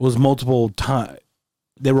 It was multiple times.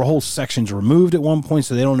 There were whole sections removed at one point,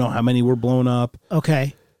 so they don't know how many were blown up.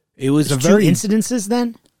 Okay. It was two incidences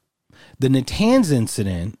then? The Natanz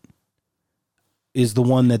incident is the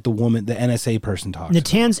one that the NSA person talks about.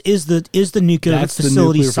 Natanz is the nuclear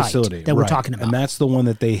facility site that we're talking about. And that's the one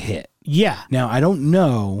that they hit. Yeah. Now, I don't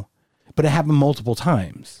know, but it happened multiple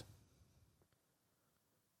times.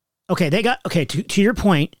 Okay, they got to your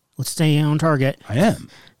point. Let's stay on target. I am.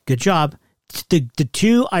 Good job. The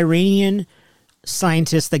two Iranian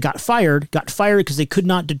scientists that got fired because they could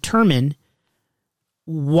not determine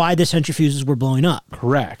why the centrifuges were blowing up.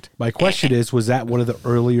 Correct. My question is, was that one of the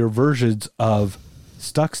earlier versions of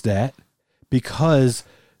Stuxnet? Because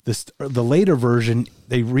the later version,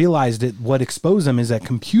 they realized it. What exposed them is that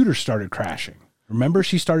computers started crashing. Remember,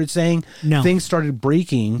 she started saying things started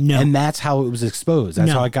breaking, and that's how it was exposed.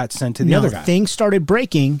 That's how it got sent to the other guy. Things started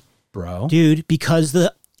breaking, bro, dude, because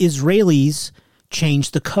the Israelis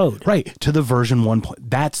changed the code. Right, to the version 1.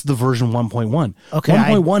 That's the version 1.1. Okay.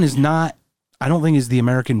 1.1 is not, I don't think is the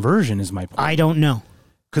American version, is my point. I don't know.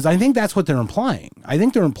 Because I think that's what they're implying. I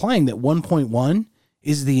think they're implying that 1.1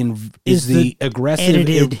 is the aggressive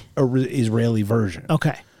edited Israeli version.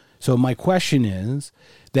 Okay. So my question is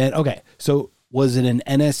that, so was it an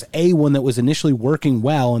NSA one that was initially working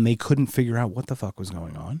well and they couldn't figure out what the fuck was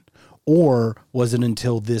going on? Or was it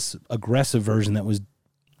until this aggressive version that was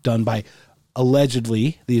done by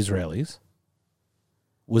allegedly the Israelis,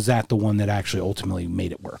 was that the one that actually ultimately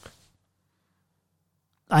made it work?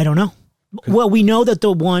 I don't know. Well, we know that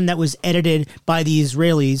the one that was edited by the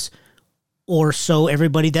Israelis, or so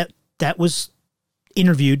everybody that was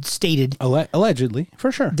interviewed stated. Allegedly,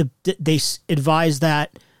 for sure. They advised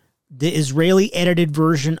that the Israeli edited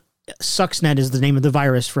version, Stuxnet is the name of the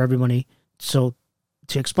virus for everybody. So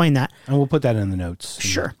to explain that. And we'll put that in the notes.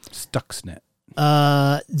 Sure. Stuxnet.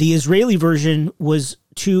 The Israeli version was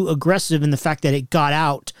too aggressive in the fact that it got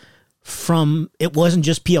out from, it wasn't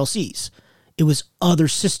just PLCs. It was other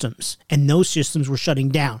systems, and those systems were shutting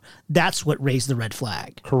down. That's what raised the red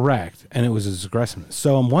flag. Correct. And it was as aggressive.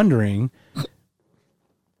 So I'm wondering,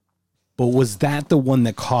 but was that the one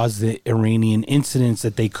that caused the Iranian incidents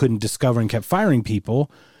that they couldn't discover and kept firing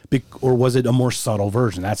people? Or was it a more subtle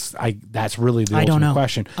version? That's really the ultimate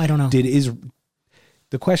question. I don't know.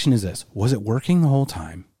 The question is this: was it working the whole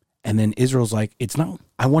time? And then Israel's like, it's not.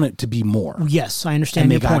 I want it to be more. Yes, I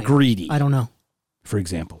understand. And they got greedy. I don't know. For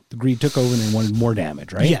example, the greed took over and they wanted more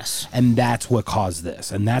damage, right? Yes. And that's what caused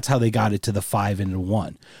this, and that's how they got it to the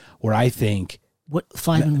 5-1. Where I think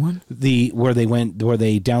 5-1, where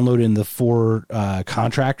they downloaded in the 4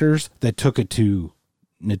 contractors that took it to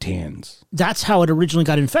Natanz. That's how it originally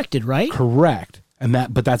got infected, right? Correct.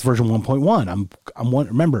 But that's version 1.1.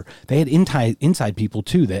 Remember, they had inside people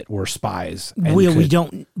too that were spies. We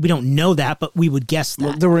don't know that, but we would guess that.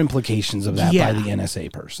 Well, there were implications of that by the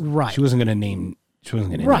NSA person. Right. She wasn't going to name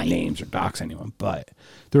names or dox anyone, but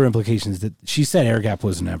there were implications that she said air gap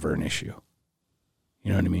was never an issue.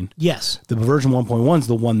 You know what I mean? Yes. The version 1.1 is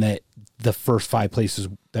the one that the first 5 places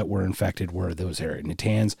that were infected were those areas,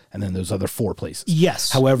 Natanz, and then those other 4 places.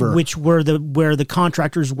 Yes. However, which were where the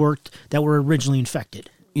contractors worked that were originally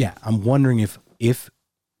infected. Yeah, I'm wondering if,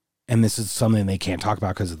 and this is something they can't talk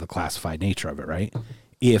about because of the classified nature of it, right?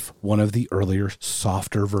 If one of the earlier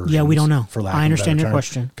softer versions, yeah, we don't know. For lack I understand of a your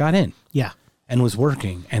better term, question. got in, yeah, and was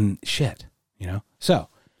working and shit, So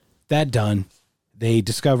that done, they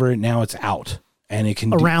discover it. Now it's out, and it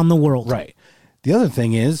can around the world, right? The other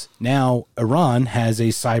thing is now Iran has a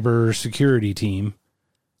cyber security team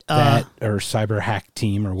or cyber hack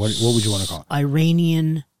team, or what would you want to call it?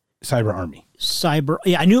 Iranian cyber army.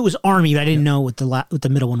 Yeah, I knew it was army, but I didn't know what the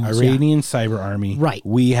middle one was. Iranian cyber army. Right.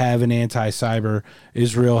 We have an anti-cyber.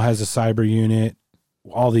 Israel has a cyber unit.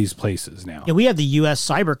 All these places now. Yeah, we have the U.S.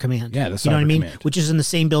 Cyber Command. Yeah, the cyber you know what I mean? command. Which is in the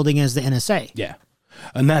same building as the NSA. Yeah.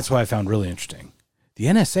 And that's what I found really interesting. The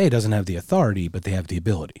NSA doesn't have the authority, but they have the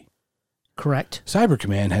ability. Correct. Cyber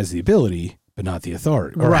Command has the ability, but not the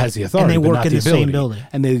authority. Or right. has the authority, and they but work not in the the ability. same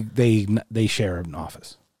building. And they share an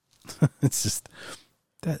office. It's just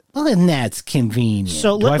that. Well, and that's convenient.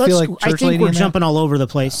 So I think we're jumping all over the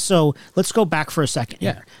place. So let's go back for a second.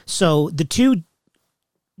 Yeah. Here. So the two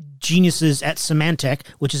geniuses at Symantec,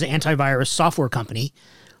 which is an antivirus software company,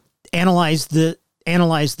 analyzed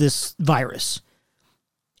this virus.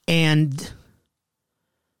 And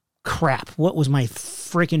crap, what was my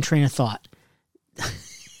freaking train of thought?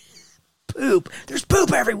 Poop. There's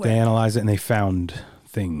poop everywhere. They analyzed it and they found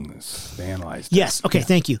things. They analyzed it. Yes. Okay. Yeah.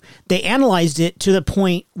 Thank you. They analyzed it to the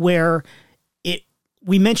point where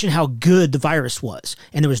we mentioned how good the virus was,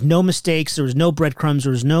 and there was no mistakes. There was no breadcrumbs.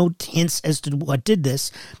 There was no hints as to what did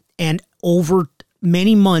this. And over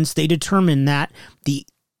many months, they determined that the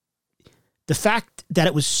fact that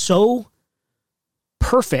it was so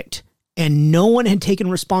perfect and no one had taken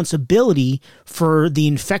responsibility for the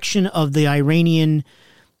infection of the Iranian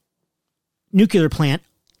nuclear plant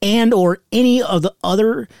and or any of the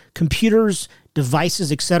other computers,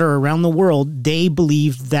 devices, etc. around the world, they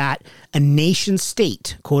believed that a nation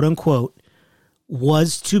state, quote unquote,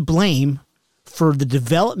 was to blame for the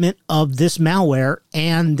development of this malware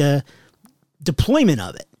and the deployment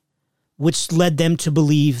of it, which led them to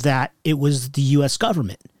believe that it was the U.S.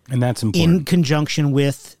 government. And that's important. In conjunction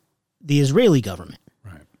with the Israeli government.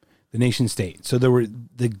 Right. The nation state. So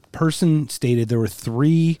the person stated there were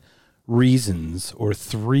 3 reasons or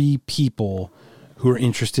 3 people who are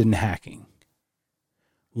interested in hacking.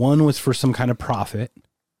 One was for some kind of profit.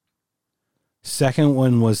 Second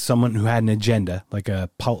one was someone who had an agenda, like a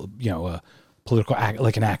political act,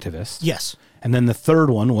 like an activist. Yes. And then the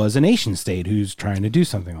third one was a nation state who's trying to do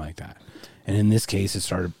something like that. And in this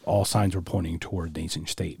case, all signs were pointing toward nation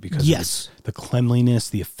state because of the cleanliness,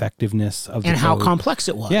 the effectiveness of and the how code. complex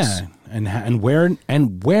it was. Yeah, and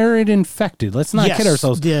where it infected. Let's not kid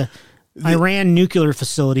ourselves. The Iran nuclear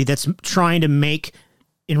facility that's trying to make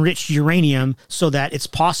enriched uranium so that it's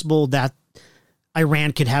possible that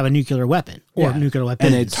Iran could have a nuclear weapon or nuclear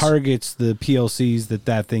weapons. And it targets the PLCs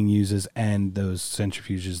that thing uses and those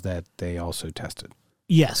centrifuges that they also tested.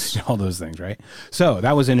 Yes. All those things, right? So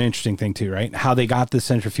that was an interesting thing too, right? How they got the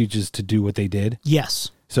centrifuges to do what they did.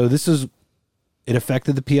 Yes. So it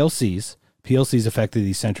affected the PLCs. PLCs affected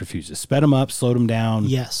these centrifuges, sped them up, slowed them down.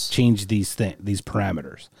 Yes. Changed these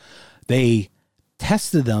parameters. They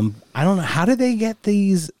tested them. I don't know. How did they get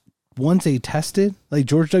these ones they tested? Like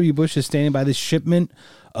George W. Bush is standing by this shipment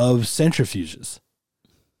of centrifuges.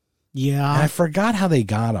 Yeah. And I forgot how they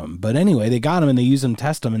got them. But anyway, they got them and they used them to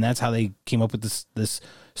test them. And that's how they came up with this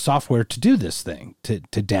software to do this thing, to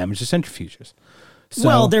damage the centrifuges. So,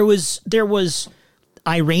 well, there was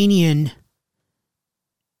Iranian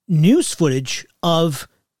news footage of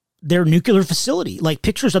their nuclear facility, like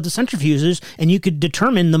pictures of the centrifuges, and you could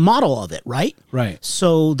determine the model of it, right? Right.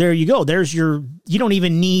 So there you go. You don't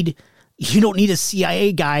need a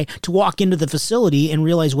CIA guy to walk into the facility and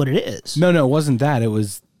realize what it is. No, it wasn't that. It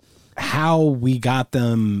was how we got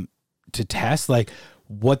them to test, like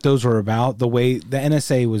what those were about. The way the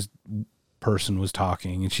NSA person was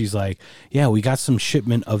talking, and she's like, yeah, we got some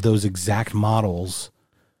shipment of those exact models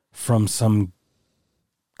from some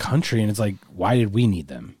country. And it's like, why did we need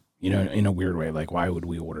them? In a weird way, like why would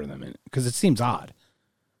we order them? Because it seems odd.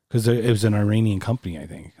 Because it was an Iranian company, I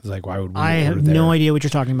think. It's like, why would we? I have no idea what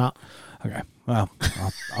you're talking about. Okay, well,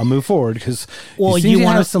 I'll move forward because you want to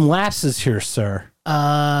have some lapses here, sir.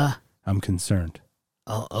 I'm concerned.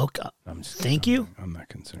 Oh, okay. Thank you. I'm not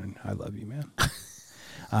concerned. I love you, man.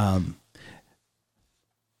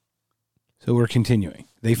 So we're continuing.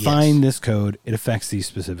 They find this code. It affects these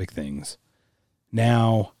specific things.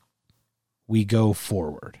 Now we go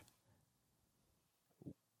forward.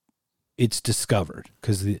 It's discovered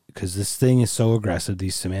because this thing is so aggressive.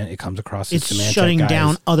 It comes across as It's shutting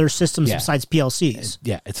down other systems besides PLCs.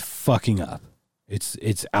 Yeah, it's fucking up.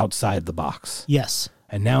 It's outside the box. Yes.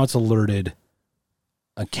 And now it's alerted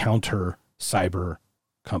a counter cyber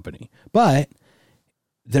company. But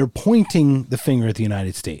they're pointing the finger at the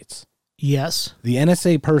United States. Yes. The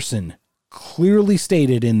NSA person clearly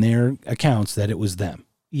stated in their accounts that it was them.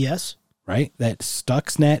 Yes. Right? That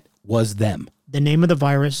Stuxnet was them. The name of the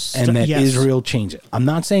virus. And that Israel changed it. I'm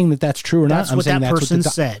not saying that that's true or not. That's what that person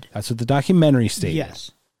said. That's what the documentary stated.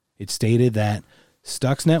 Yes. It stated that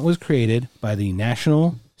Stuxnet was created by the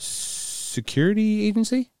National Security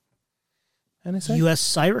Agency? NSA? U.S.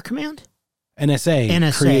 Cyber Command?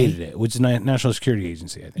 NSA created it, which is National Security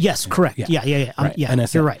Agency, I think. Yes, correct. Yeah. Right.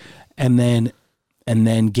 NSA. You're right. And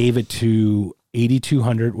then gave it to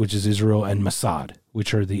 8200, which is Israel, and Mossad,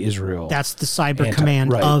 which are the Israel. That's the cyber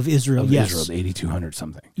command of Israel. Israel, the 8200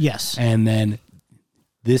 something. Yes. And then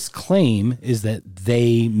this claim is that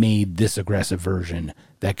they made this aggressive version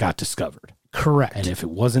that got discovered. Correct. And if it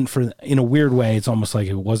wasn't for, in a weird way, it's almost like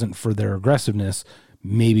if it wasn't for their aggressiveness,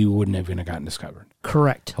 maybe we wouldn't have gotten discovered.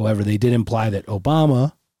 Correct. However, they did imply that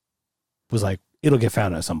Obama was like, it'll get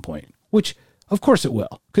found at some point, which of course it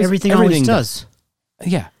will. Everything always does.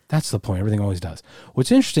 Yeah, that's the point. Everything always does.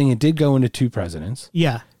 What's interesting, it did go into 2 presidents.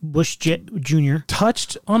 Yeah. Bush Jr.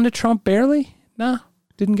 Touched onto Trump barely? No,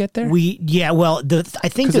 didn't get there. I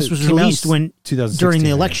think this was released during the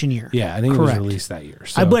election year. Yeah, I think it was released that year.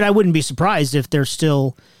 So. But I wouldn't be surprised if they're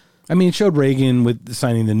still. I mean, it showed Reagan with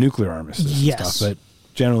signing the nuclear armistice and stuff, but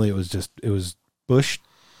generally it was Bush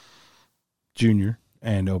Jr.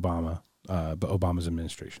 and Obama, but Obama's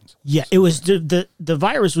administrations. Yeah, it was the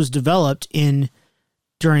virus was developed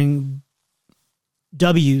during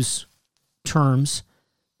W's terms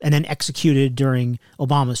and then executed during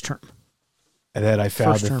Obama's term. And then I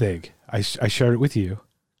found the thing. I shared it with you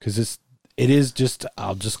because it is just,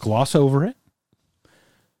 I'll just gloss over it.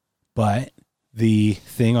 But the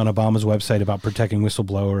thing on Obama's website about protecting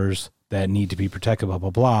whistleblowers that need to be protected, blah, blah,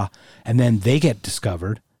 blah. And then they get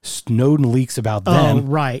discovered. Snowden leaks about them. Oh,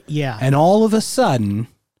 right. Yeah. And all of a sudden,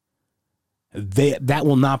 that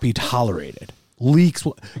will not be tolerated. Leaks,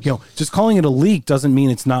 just calling it a leak doesn't mean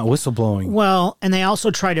it's not whistleblowing. Well, and they also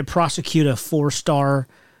tried to prosecute a 4-star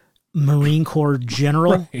Marine Corps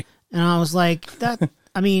general. Right. And I was like, that,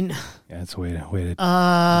 I mean. Yeah, it's a way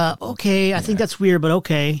to. Okay. I think that's weird, but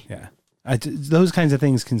okay. Yeah. Those kinds of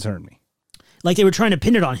things concern me. Like they were trying to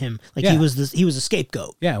pin it on him. Like he was a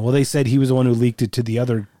scapegoat. Yeah. Well, they said he was the one who leaked it to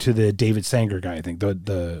the David Sanger guy, I think,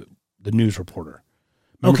 the news reporter.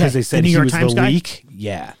 Remember, because they said he was the leak.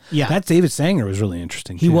 Yeah. Yeah. That David Sanger was really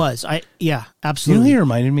interesting. He was. Yeah, absolutely. You know who he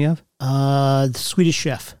reminded me of? The Swedish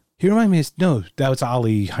Chef. He reminded me of, no, that was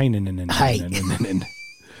Ali Heinen.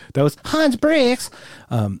 That was Hans Bricks.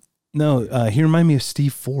 No, he reminded me of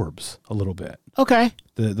Steve Forbes a little bit. Okay.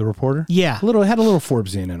 The reporter? Yeah. Had a little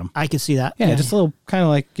Forbesian in him. I can see that. Yeah, just a little kind of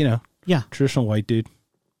like, yeah, traditional white dude.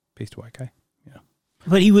 Pasty white guy.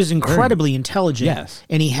 But he was incredibly intelligent. Yes.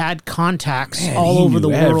 And he had contacts all over the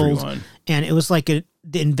world. Everyone. And it was like the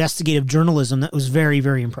investigative journalism that was very,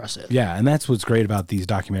 very impressive. Yeah, and that's what's great about these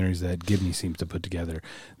documentaries that Gibney seems to put together.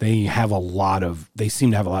 They seem to have a lot of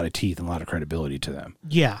teeth and a lot of credibility to them.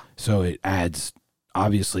 Yeah. So it adds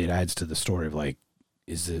to the story of like,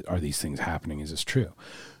 are these things happening? Is this true?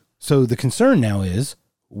 So the concern now is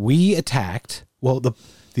we attacked,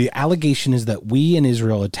 the allegation is that we in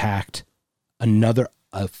Israel attacked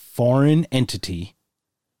a foreign entity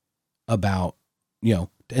about,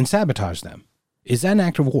 and sabotage them. Is that an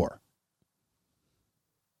act of war?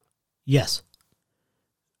 Yes.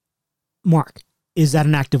 Mark, is that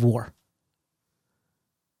an act of war?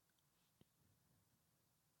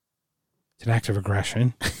 It's an act of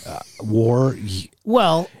aggression. War.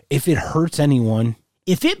 Well, if it hurts anyone.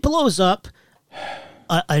 If it blows up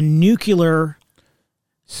a nuclear.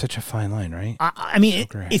 Such a fine line, right? I mean,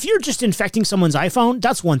 if you're just infecting someone's iPhone,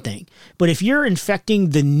 that's one thing. But if you're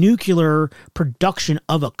infecting the nuclear production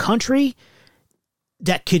of a country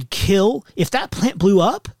that could kill, if that plant blew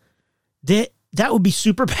up, that would be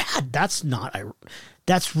super bad. That's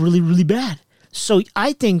really, really bad. So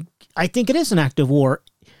I think it is an act of war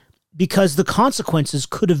because the consequences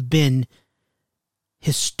could have been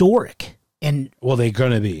historic. And they're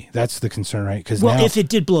going to be. That's the concern, right? Because if it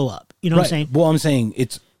did blow up, you know what I'm saying? Well, I'm saying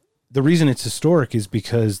the reason it's historic is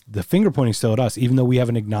because the finger pointing still at us, even though we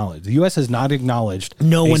haven't acknowledged. The U.S. has not acknowledged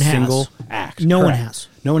single act. No one has.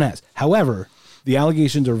 No one has. However, the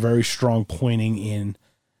allegations are very strong, pointing in.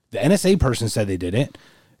 The NSA person said they did it.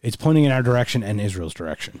 It's pointing in our direction and Israel's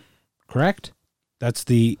direction. Correct? Those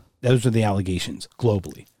are the allegations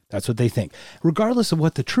globally. That's what they think. Regardless of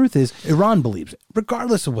what the truth is, Iran believes it.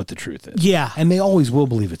 Regardless of what the truth is. Yeah. And they always will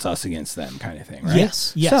believe it's us against them kind of thing, right?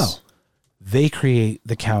 Yes. So they create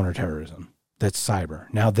the counterterrorism that's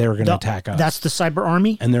cyber. Now they're going to attack us. That's the cyber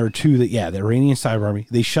army? And there are two the Iranian cyber army.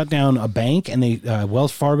 They shut down a bank and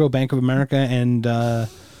Wells Fargo, Bank of America, and the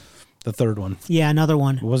third one. Yeah, another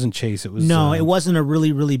one. It wasn't Chase. It was it wasn't a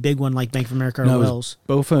really, really big one like Bank of America or Wells.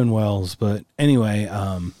 Bofa and Wells. But anyway,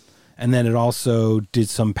 and then it also did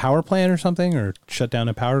some power plant or something, or shut down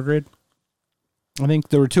a power grid. I think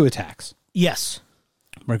there were 2 attacks. Yes.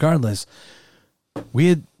 Regardless,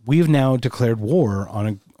 we have now declared war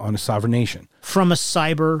on a sovereign nation from a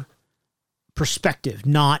cyber perspective,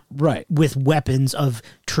 not with weapons of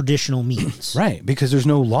traditional means. Right, because there's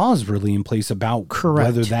no laws really in place about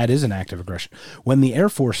whether that is an act of aggression. When the Air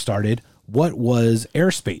Force started, what was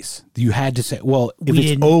airspace? You had to say, well, if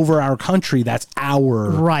it's over our country, that's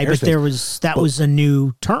our airspace. But that was a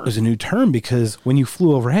new term. It was a new term because when you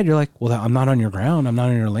flew overhead, you're like, well, I'm not on your ground. I'm not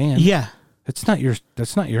on your land. Yeah. That's not yours.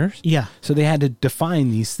 That's not yours. Yeah. So they had to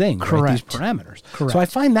define these things, right? These parameters. Correct. So I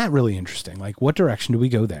find that really interesting. Like, what direction do we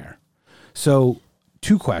go there? So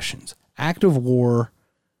 2 questions. Act of war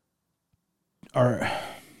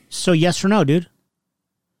So yes or no, dude?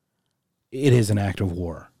 It is an act of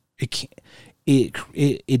war.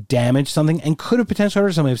 It damaged something and could have potentially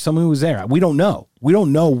hurt somebody if someone was there. We don't know. We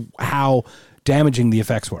don't know how damaging the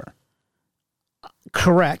effects were.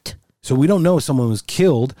 Correct. So we don't know if someone was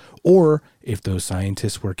killed or if those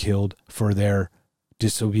scientists were killed for their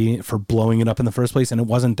disobedience, for blowing it up in the first place, and it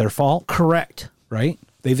wasn't their fault. Correct. Right?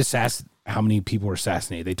 They've assassinated. How many people were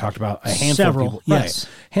assassinated? They talked about a handful Several, of people. yes.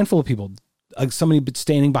 Right. Handful of people. Somebody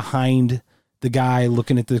standing behind the guy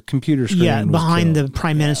looking at the computer screen. Yeah, behind the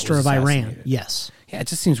prime minister of Iran. Yes. Yeah, it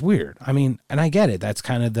just seems weird. I mean, and I get it. That's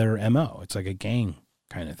kind of their MO. It's like a gang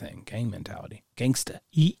kind of thing. Gang mentality. Gangsta.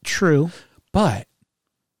 True. But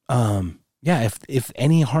Yeah, if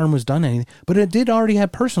any harm was done, anything, but it did already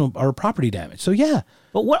have personal or property damage. So yeah,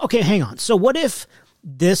 But what? Okay, hang on. So what if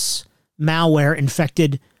this malware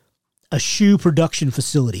infected a shoe production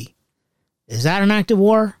facility? Is that an act of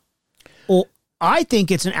war? Well, I think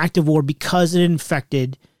it's an act of war because it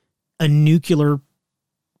infected a nuclear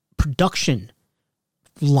production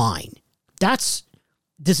line. Does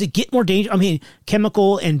it get more dangerous? I mean,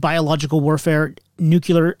 chemical and biological warfare,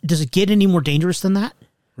 nuclear, does it get any more dangerous than that?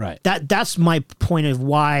 right, That's my point of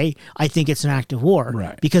why I think it's an act of war.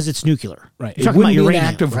 Right. Because it's nuclear. right. You're It talking wouldn't about be an uranium,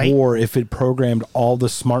 act of right? war if it programmed all the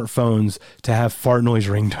smartphones to have fart noise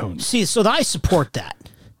ringtones, See, so I support that.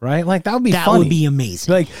 right? Like that would be That funny. would be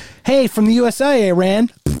amazing. Like, hey, from the USA, Iran.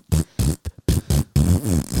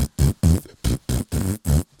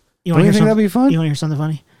 You Don't you think that'd be fun? You want to hear something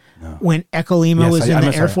funny? No. When Echo Lima was in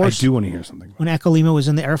the Air Force, I do want to hear something. when Echo Lima was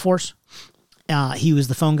in the Air Force, he was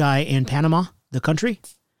the phone guy in Panama, the country,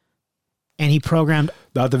 and he programmed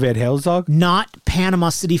About the Van Halen dog? not Panama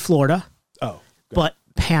City, Florida, Oh, but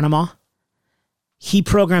Panama. He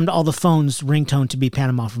programmed all the phones ringtone to be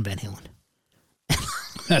Panama from Van Halen.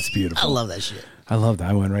 that's beautiful. I love that shit. I love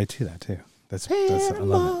that. I went right to that too. That's I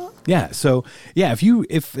love it. Yeah. So yeah,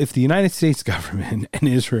 if the United States government and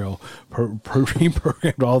Israel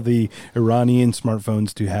reprogrammed all the Iranian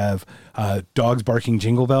smartphones to have dogs barking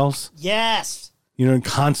jingle bells, Yes.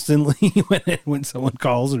 constantly when someone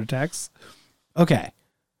calls or texts, okay,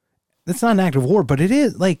 that's not an act of war, but it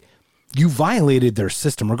is like you violated their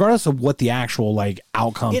system, regardless of what the actual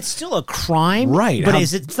outcome. It's still a crime, Right. But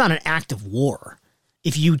it's not an act of war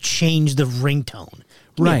if you change the ringtone.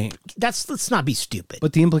 Right. Let's not be stupid.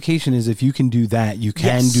 But the implication is if you can do that, you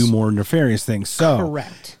can Yes. do more nefarious things. So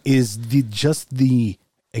Correct. is just the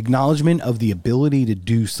acknowledgement of the ability to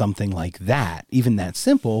do something like that, even that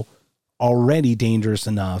simple, already dangerous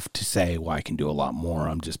enough to say, well, I can do a lot more.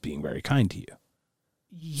 I'm just being very kind to you.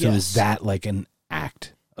 Yes. So is that like an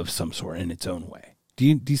act of some sort in its own way? Do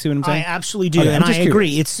you see what I'm saying? I absolutely do, Okay, and I'm I just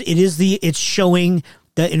agree. It's showing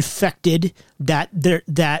the infected that There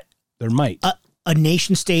might. a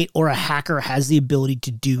nation state or a hacker has the ability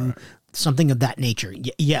to do something of that nature.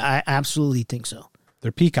 Yeah, I absolutely think so.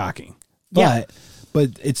 They're peacocking. Yeah.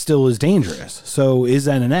 But it still is dangerous. So is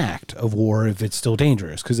that an act of war if it's still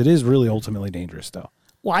dangerous? Because it is really ultimately dangerous still.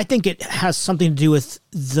 Well, I think it has something to do with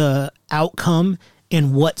the outcome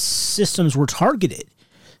and what systems were targeted.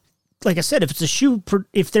 Like I said, if it's a shoe,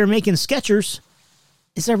 if they're making Skechers,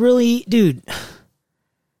 is that really, dude?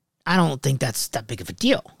 I don't think that's that big of a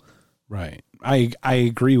deal. Right. I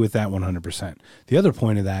agree with that 100%. The other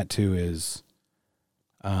point of that too is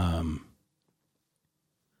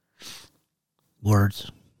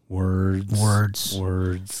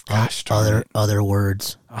Words. Gosh, darn it. Other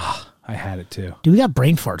words. I had it too. Dude, we got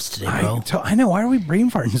brain farts today, bro. I know. Why are we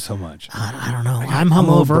brain farting so much? I don't know. I'm I'm a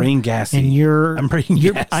little hungover. brain gassy. And I'm brain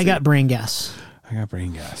gassy. I got brain gas. I got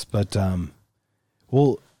brain gas. But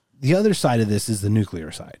well, the other side of this is the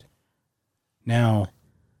nuclear side. Now,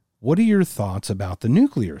 what are your thoughts about the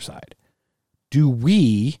nuclear side? Do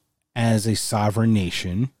we, as a sovereign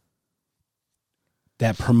nation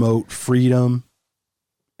that promote freedom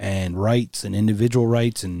and rights and individual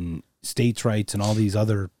rights and states' rights and all these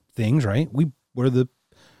other things, right? We're the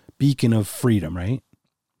beacon of freedom, right?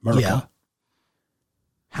 America. Yeah.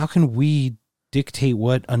 How can we dictate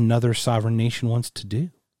what another sovereign nation wants to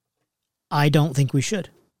do? I don't think we should.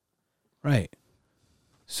 Right.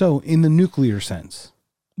 So, in the nuclear sense,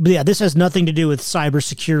 But yeah, this has nothing to do with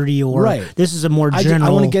cybersecurity or Right. This is a more I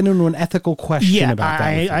general. want to get into an ethical question about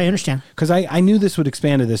that. I understand. Because I knew this would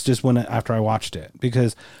expand to this just after I watched it,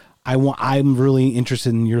 because I'm really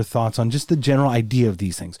interested in your thoughts on just the general idea of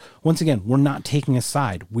these things. Once again, we're not taking a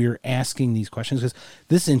side. We're asking these questions because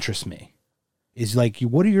this interests me. Is like,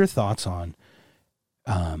 what are your thoughts on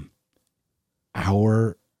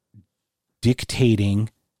our dictating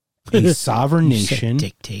a sovereign You said nation,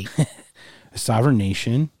 dictate. a sovereign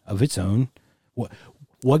nation of its own?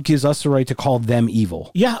 What gives us the right to call them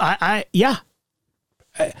evil? Yeah, yeah.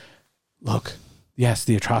 Look, yes,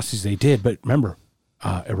 the atrocities they did, but remember,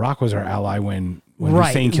 Iraq was our ally when Right.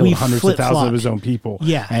 Hussein killed We hundreds of thousands of flip-flopped. his own people.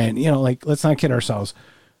 Yeah. And, let's not kid ourselves.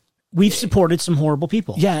 We've supported some horrible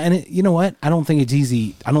people. Yeah, and you know what? I don't think it's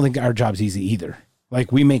easy. I don't think our job's easy either.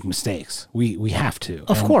 Like, we make mistakes. We have to.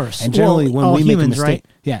 Of course. And generally, Well, when all we humans, make a mistake, right?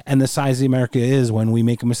 yeah, and the size of America is when we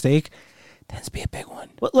make a mistake, tends to be a big one.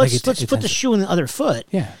 But Like, let's it put the tends shoe in the other foot.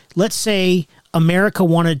 Yeah. Let's say America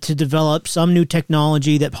wanted to develop some new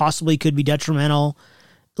technology that possibly could be detrimental.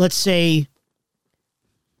 Let's say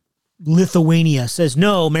Lithuania says,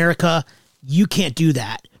 "No, America, you can't do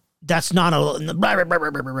that. That's not a blah, blah, blah,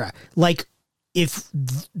 blah, blah, blah." Like if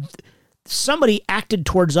somebody acted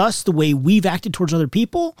towards us the way we've acted towards other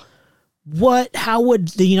people, how would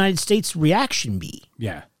the United States reaction be?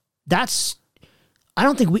 Yeah. I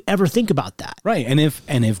don't think we ever think about that. Right. And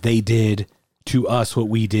if they did to us what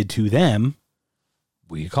we did to them,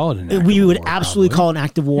 we call it an act of war. We would absolutely probably call it an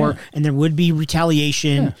act of war, Yeah. and there would be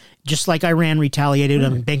retaliation, Yeah. just like Iran retaliated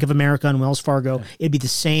on Bank of America and Wells Fargo. It'd be the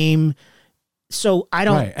same. So I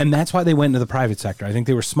don't. Right. And that's why they went into the private sector. I think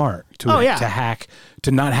they were smart to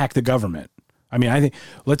not hack the government. I mean,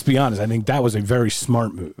 let's be honest, I think that was a very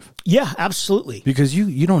smart move. Yeah, absolutely. Because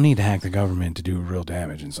you don't need to hack the government to do real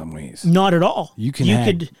damage in some ways. Not at all. You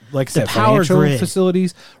could, like I said, power financial grid.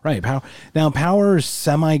 facilities. Right. Power is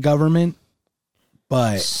semi-government,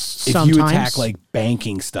 but if Sometimes. you attack like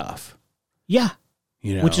banking stuff, Yeah.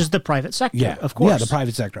 which is the private sector, yeah, of course. Yeah, the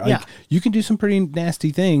private sector. Like, Yeah. you can do some pretty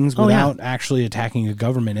nasty things Oh, yeah. without actually attacking a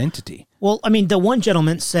government entity. Well, I mean, the one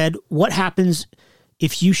gentleman said, what happens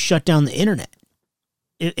if you shut down the internet?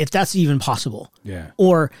 If that's even possible. Yeah.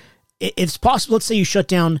 Or if it's possible, let's say you shut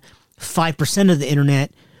down 5% of the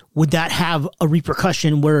internet, would that have a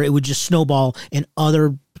repercussion where it would just snowball and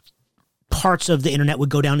other parts of the internet would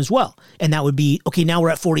go down as well? And that would be, okay, now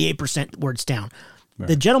we're at 48% where it's down. Right.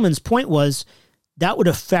 The gentleman's point was that would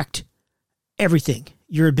affect everything.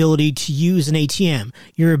 Your ability to use an ATM,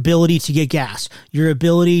 your ability to get gas, your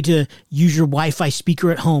ability to use your Wi-Fi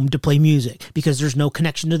speaker at home to play music because there's no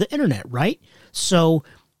connection to the internet, right? So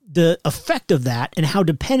the effect of that and how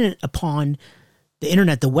dependent upon the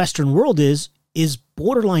internet the Western world is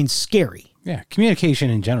borderline scary. Yeah. Communication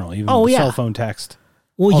in general, even cell phone, text.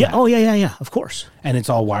 Well, all yeah. that. Oh, yeah, of course. And it's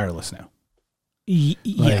all wireless now.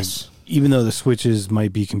 Yes. Even though the switches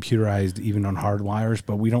might be computerized even on hard wires,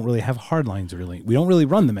 but we don't really have hard lines really. We don't really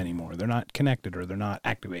run them anymore. They're not connected or they're not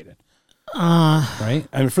activated. Right?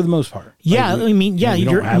 I mean, for the most part. Yeah, Like, we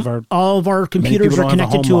don't have all of our computers are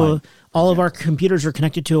connected to our computers are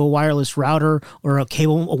connected to a wireless router or a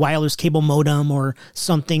wireless cable modem or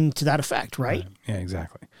something to that effect, right? Yeah,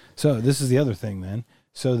 exactly. So this is the other thing then.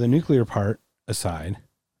 So the nuclear part aside,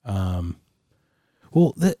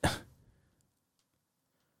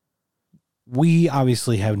 we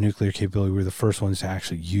obviously have nuclear capability. We're the first ones to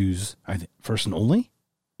actually use, I think, first and only.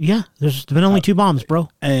 Yeah, there's been only 2 bombs, bro.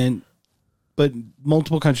 But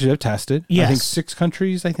multiple countries have tested. Yes. I think 6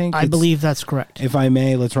 countries, I believe that's correct. If I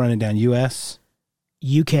may, let's run it down. U.S.,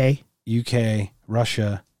 UK,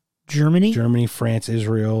 Russia, Germany, France,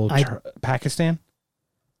 Israel, Pakistan,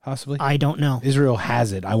 possibly. I don't know. Israel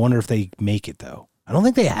has it. I wonder if they make it, though. I don't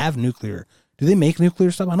think they have nuclear. Do they make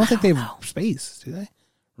nuclear stuff? I don't think they have space, do they?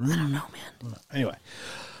 I don't know, man. Anyway,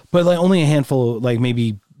 but like only a handful, like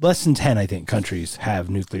maybe less than 10, I think, countries have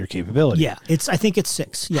nuclear capability. Yeah, I think it's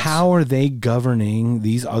 6. Yes. How are they governing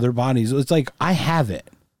these other bodies? It's like, I have it.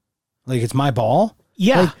 Like, it's my ball.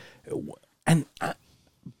 Yeah.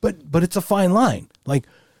 But it's a fine line. Like,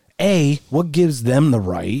 what gives them the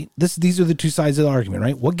right? These are the two sides of the argument,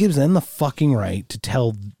 right? What gives them the fucking right to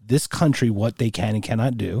tell this country what they can and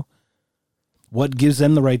cannot do? What gives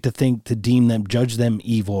them the right to deem them, judge them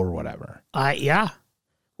evil or whatever? Yeah.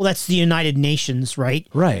 Well, that's the United Nations, right?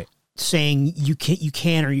 Right. Saying you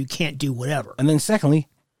can or you can't do whatever. And then secondly,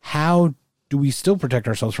 how do we still protect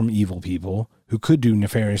ourselves from evil people who could do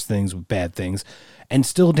nefarious things with bad things and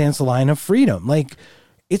still dance the line of freedom? Like,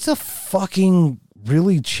 it's a fucking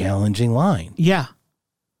really challenging line. Yeah.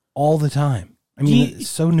 All the time. I mean, it's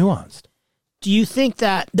so nuanced. Do you think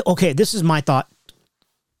that, okay, this is my thought.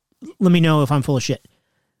 Let me know if I'm full of shit.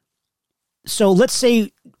 So let's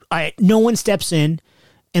say no one steps in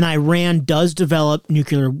and Iran does develop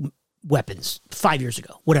nuclear weapons 5 years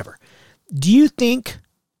ago, whatever. Do you think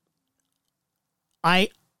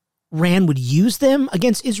Iran would use them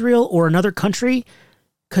against Israel or another country?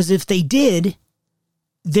 Because if they did,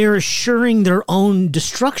 they're assuring their own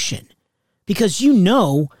destruction. Because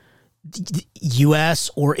the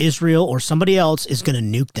U.S. or Israel or somebody else is going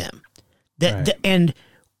to nuke them. And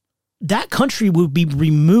that country would be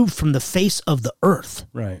removed from the face of the earth.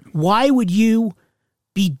 Right. Why would you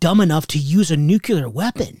be dumb enough to use a nuclear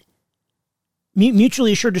weapon?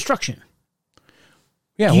 Mutually assured destruction.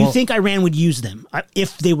 Yeah. Do you think Iran would use them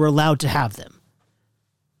if they were allowed to have them?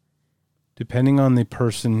 Depending on the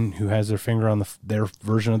person who has their finger on their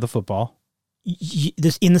version of the football.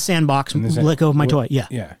 This in the sandbox, let go of my toy. Yeah.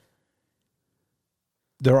 Yeah.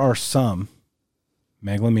 There are some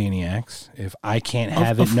megalomaniacs. If I can't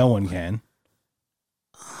have it, no one can.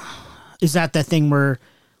 Is that thing where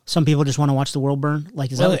some people just want to watch the world burn?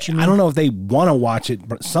 Like, is that what you mean? I don't know if they want to watch it,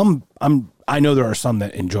 but I know there are some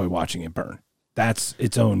that enjoy watching it burn. That's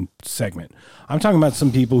its own segment. I'm talking about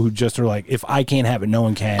some people who just are like, if I can't have it, no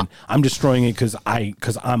one can. I'm destroying it because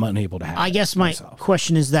I'm unable to have it. I guess my myself.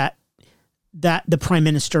 question is that the prime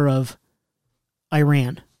minister of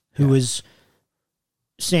Iran, who was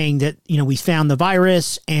saying that, we found the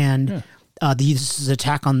virus and this is an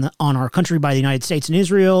attack on our country by the United States and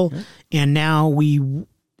Israel, and now and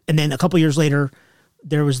then a couple years later,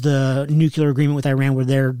 there was the nuclear agreement with Iran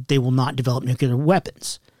where they will not develop nuclear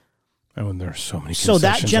weapons. Oh, and there are so many. So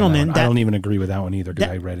that gentleman, I don't even agree with that one either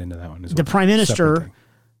because I read into that one as well. The prime minister,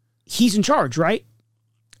 he's in charge, right?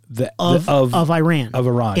 Of Iran, of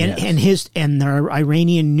Iran, and their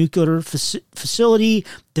Iranian nuclear facility,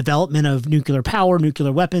 development of nuclear power,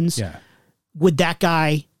 nuclear weapons. Yeah. Would that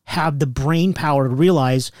guy have the brain power to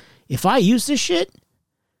realize, if I use this shit,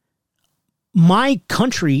 my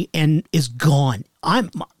country is gone.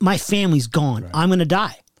 My family's gone. Right. I'm going to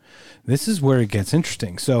die. This is where it gets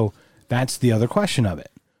interesting. So that's the other question of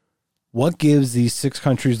it. What gives these 6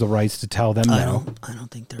 countries the rights to tell them no? I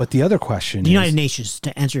don't think they're. But the other question the United Nations,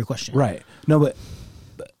 to answer your question. Right. No,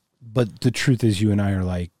 but the truth is you and I are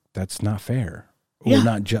like, that's not fair. Or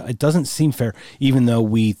it doesn't seem fair, even though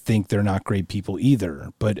we think they're not great people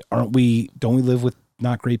either. But don't we live with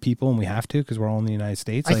not great people and we have to because we're all in the United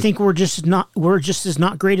States? I think we're just as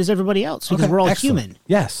not great as everybody else because we're all human.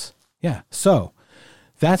 Yes. Yeah. So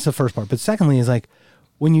that's the first part. But secondly is like,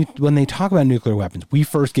 when they talk about nuclear weapons, we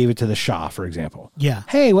first gave it to the Shah, for example. Yeah.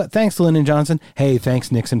 Hey, thanks Lyndon Johnson. Hey,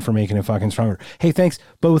 thanks Nixon for making it fucking stronger. Hey, thanks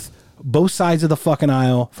both sides of the fucking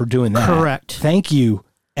aisle for doing that. Correct. Thank you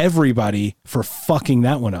everybody for fucking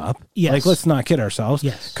that one up. Yes. Like, let's not kid ourselves.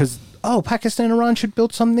 Yes. Because Pakistan and Iran should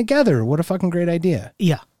build something together. What a fucking great idea.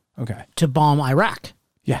 Yeah. Okay. To bomb Iraq.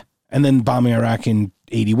 Yeah. And then bombing Iraq in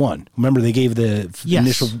 81. Remember, they gave the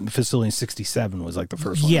initial facility in 67 was like the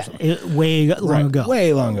first one. Yeah, way long ago.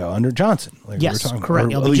 Way long ago, under Johnson. Like yes, we were talking correct.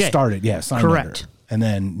 About, or at least started, signed correct. Under. And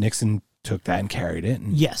then Nixon took that and carried it.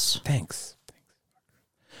 And yes. Thanks.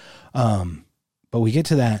 But we get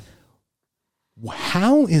to that.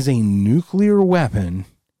 How is a nuclear weapon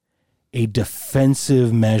a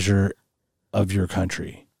defensive measure of your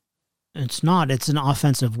country? It's not. It's an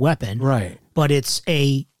offensive weapon. Right. But it's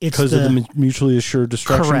because of the mutually assured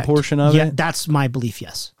destruction portion of it? Yeah, that's my belief,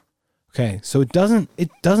 yes. Okay. So it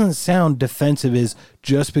doesn't sound defensive as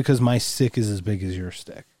just because my stick is as big as your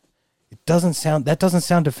stick. That doesn't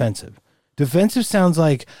sound defensive. Defensive sounds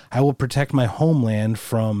like I will protect my homeland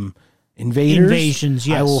from invasions,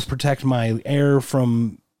 yes. I will protect my air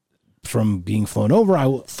from being flown over. I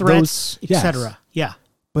will threats, etc. Yeah.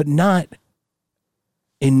 But not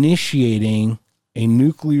initiating a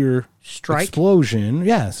nuclear explosion.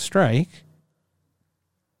 Yeah, strike.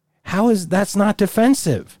 That's not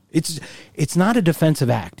defensive. It's not a defensive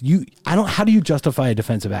act. How do you justify a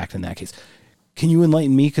defensive act in that case? Can you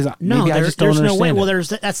enlighten me? Because maybe I just don't understand. No way. Well,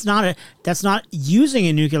 that's not using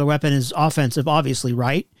a nuclear weapon is offensive, obviously,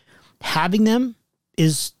 right? Having them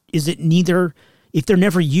is it neither? If they're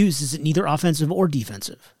never used, is it neither offensive or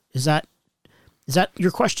defensive? Is that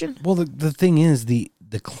your question? Well, the thing is the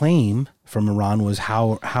claim from Iran was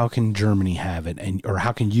how can Germany have it or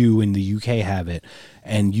how can you in the UK have it,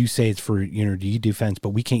 and you say it's for defense, but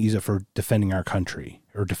we can't use it for defending our country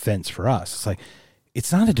or defense for us. It's like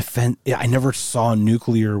it's not a defense. I never saw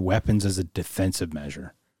nuclear weapons as a defensive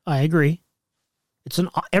measure. I agree.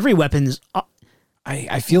 Every weapon is.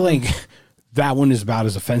 I feel like that one is about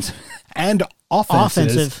as offensive and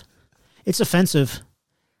offensive. It's offensive.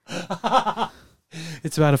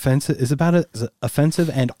 It's about offensive. It's about as offensive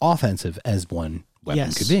and offensive as one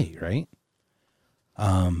weapon could be, right?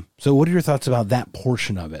 So what are your thoughts about that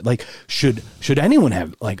portion of it? Like, should anyone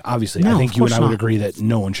have, like, obviously, I think you and I would agree that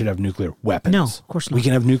no one should have nuclear weapons. No, of course not. We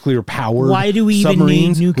can have nuclear power. Why do we even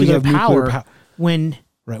need nuclear power when...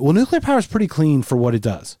 Right. Well, nuclear power is pretty clean for what it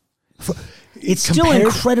does. It's still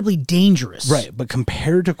incredibly dangerous. Right, but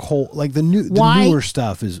compared to coal, like the newer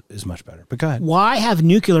stuff is much better. But go ahead. Why have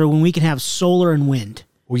nuclear when we can have solar and wind?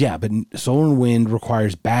 Well, yeah, but solar and wind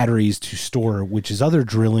requires batteries to store, which is other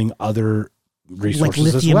drilling, other resources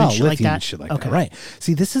like lithium as well. And shit lithium like and shit like that. Right.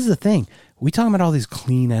 See, this is the thing. We talk about all these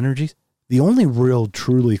clean energies. The only real,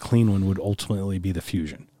 truly clean one would ultimately be the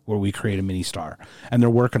fusion, where we create a mini star. And they're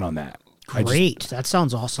working on that. Great. That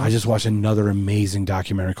sounds awesome. I just watched another amazing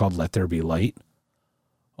documentary called Let There Be Light.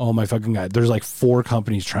 Oh my fucking God. There's like 4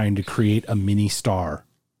 companies trying to create a mini star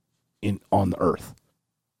on the Earth.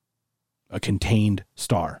 A contained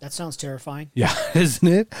star. That sounds terrifying. Yeah, isn't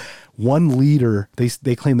it? 1 liter,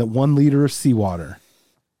 they claim that 1 liter of seawater,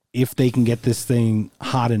 if they can get this thing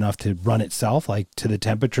hot enough to run itself, like to the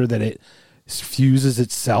temperature that it fuses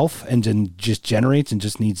itself and then just generates and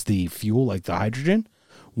just needs the fuel, like the hydrogen,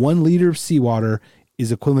 1 liter of seawater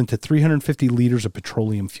is equivalent to 350 liters of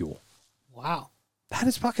petroleum fuel. Wow. That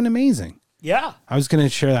is fucking amazing. Yeah. I was going to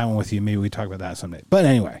share that one with you. Maybe we talk about that someday. But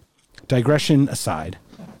anyway, digression aside.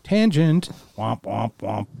 Tangent. Womp, womp,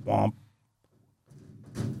 womp, womp.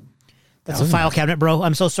 That's a file cabinet, bro.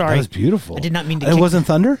 I'm so sorry. That was beautiful. I did not mean to It kick wasn't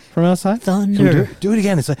thunder from outside? Thunder. Can we do it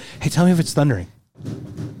again. It's like, hey, tell me if it's thundering.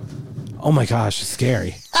 Oh my gosh, it's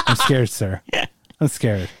scary. I'm scared, sir. I'm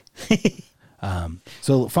scared.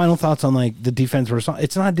 So final thoughts on like the defense versus,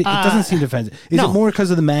 it's not, it doesn't seem defensive. Is no. it more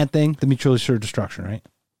because of the mad thing, the mutually assured destruction, right?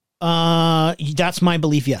 That's my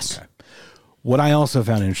belief, yes. Okay. What I also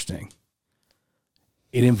found interesting,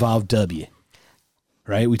 it involved W,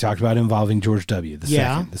 right? We talked about involving George W. The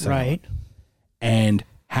second right. one. And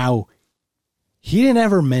how he didn't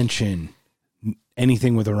ever mention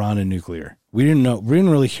anything with Iran and nuclear. We didn't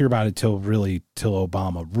really hear about it till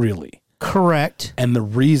Obama, really. Correct. And the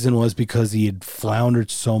reason was because he had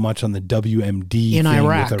floundered so much on the WMD in thing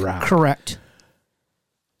Iraq. with Iraq. Correct.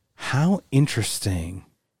 How interesting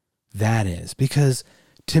that is, because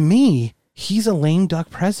to me, he's a lame duck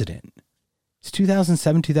president. It's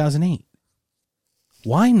 2007, 2008.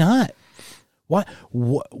 Why not? What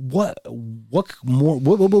more? What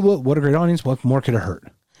a great audience. What more could it hurt?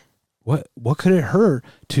 What could it hurt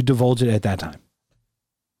to divulge it at that time?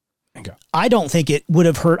 And go. I don't think it would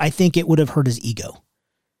have hurt. I think it would have hurt his ego.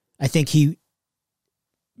 I think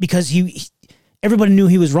because everybody knew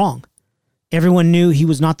he was wrong. Everyone knew he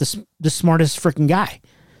was not the smartest freaking guy.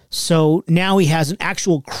 So now he has an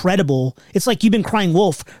actual credible, it's like you've been crying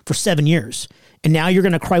wolf for 7 years and now you're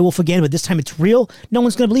going to cry wolf again, but this time it's real. No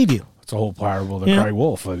one's going to believe you. It's a whole parable of the cry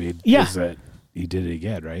wolf. I mean, is that he did it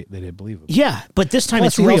again, right? They didn't believe him. Yeah, but this time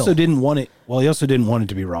Plus, it's real. He also didn't want it. Well, he also didn't want it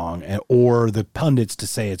to be wrong, or the pundits to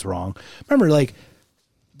say it's wrong. Remember, like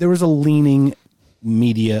there was a leaning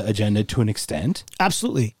media agenda to an extent.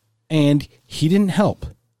 Absolutely, and he didn't help.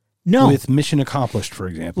 No, with Mission Accomplished, for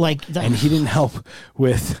example, and he didn't help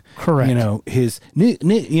with correct. His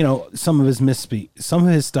some of his misspeak, some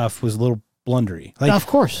of his stuff was a little blundery. Like, of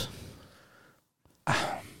course,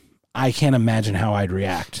 I can't imagine how I'd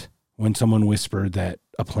react when someone whispered that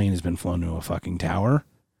a plane has been flown to a fucking tower.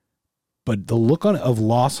 But the look of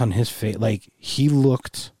loss on his face, like he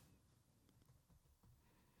looked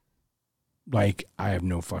like I have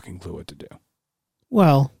no fucking clue what to do.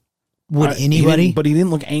 Well, would anybody? But he didn't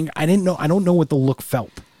look angry. I didn't know. I don't know what the look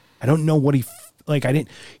felt. I don't know what he like. He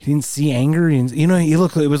didn't see anger. He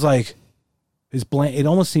looked. It was like his blank. It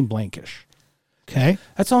almost seemed blankish. Okay,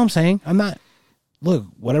 that's all I'm saying. I'm not. Look,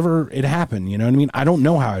 whatever it happened, you know what I mean? I don't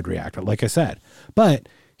know how I'd react, like I said. But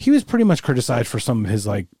he was pretty much criticized for some of his,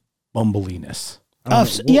 like, bumbliness.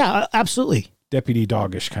 Yeah, absolutely. Deputy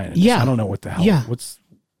doggish kind of. Yeah. I don't know what the hell. Yeah. What's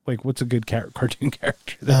a good cartoon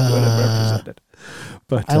character that would have represented?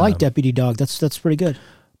 But I like Deputy Dog. That's pretty good.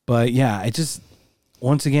 But, yeah, I just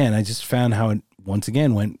found how it, once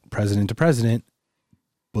again, went president to president,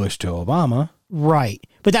 Bush to Obama. Right.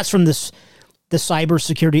 But that's from the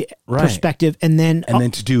cybersecurity perspective, and then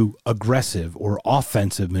to do aggressive or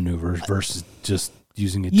offensive maneuvers versus just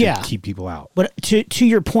using it to keep people out. But to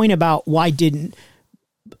your point about why didn't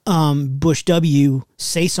Bush W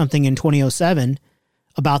say something in 2007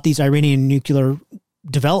 about these Iranian nuclear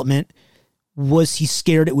development, was he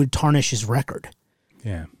scared it would tarnish his record?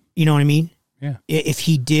 Yeah. You know what I mean? Yeah. If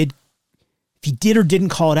he did or didn't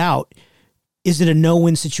call it out, is it a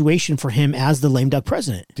no-win situation for him as the lame duck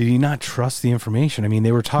president? Did he not trust the information? I mean,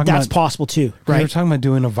 they were talking That's possible too, right? They were talking about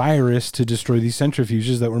doing a virus to destroy these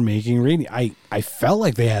centrifuges that were making radium. I felt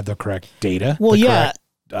like they had the correct data. Well,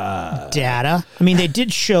 data. I mean, they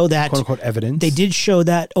did show that quote-unquote evidence. They did show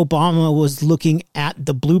that Obama was looking at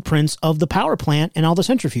the blueprints of the power plant and all the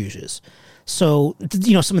centrifuges. So,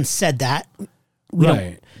 someone said that.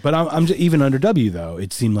 Right. But I'm just, even under W, though,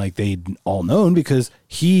 it seemed like they'd all known because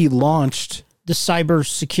he launched the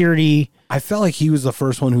cybersecurity. I felt like he was the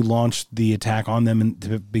first one who launched the attack on them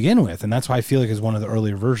to begin with. And that's why I feel like it's one of the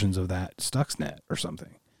earlier versions of that Stuxnet or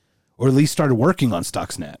something. Or at least started working on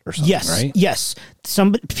Stuxnet or something, right? Yes.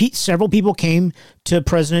 Several people came to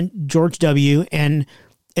President George W. and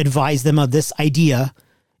advised them of this idea.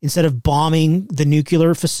 Instead of bombing the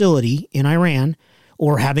nuclear facility in Iran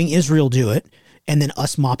or having Israel do it, and then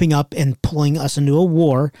us mopping up and pulling us into a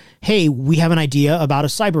war, hey, we have an idea about a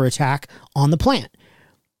cyber attack on the plant.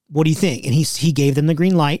 What do you think? And he gave them the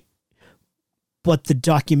green light, but the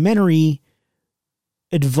documentary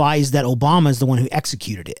advised that Obama is the one who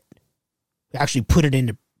executed it. Actually put it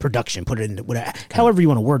into production, put it into whatever, however you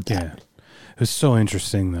want to word that. Yeah. It was so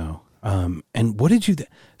interesting, though. And what did you?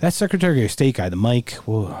 That Secretary of State guy, the Mike.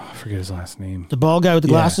 Whoa, I forget his last name. The bald guy with the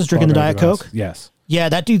glasses drinking the Diet Coke. Yes. Yeah,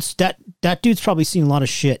 that dude's probably seen a lot of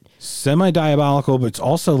shit. Semi-diabolical, but it's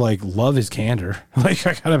also like love his candor. Like,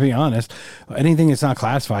 I gotta be honest. Anything that's not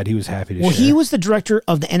classified, he was happy to share. Well, he was the director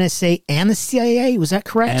of the NSA and the CIA. Was that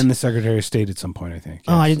correct? And the Secretary of State at some point, I think.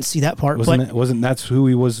 Yes. Oh, I didn't see that part. Wasn't that's who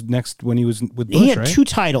he was next when he was with Bush, he had right? 2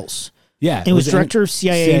 titles. Yeah. It was director of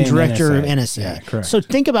CIA and director of NSA. Yeah, correct. So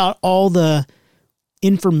think about all the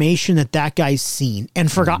information that guy's seen and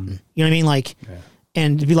forgotten. You know what I mean? Like,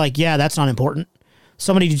 and to be like, yeah, that's not important.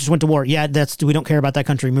 Somebody just went to war. Yeah, we don't care about that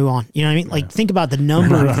country. Move on. You know what I mean? Like, think about the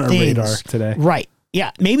number Not of on our things. radar today. Right. Yeah.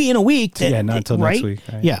 Maybe in a week. Yeah, not until next week.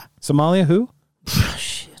 Right? Yeah. Somalia, who?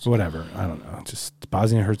 Whatever. I don't know. Just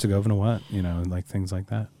Bosnia Herzegovina, what? You know, like things like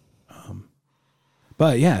that.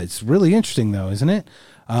 But yeah, it's really interesting though, isn't it?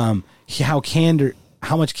 How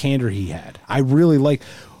much candor he had. I really like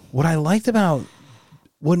what I liked about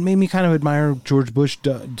what made me kind of admire George Bush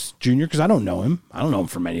Jr. because I don't know him. I don't know him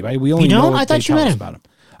from anybody. We only know I thought you met him. About him.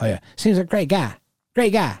 Oh yeah, seems like a great guy.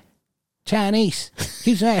 Great guy. Chinese.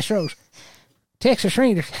 Houston Astros. Texas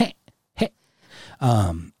Rangers.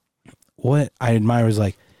 What I admire is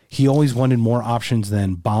like he always wanted more options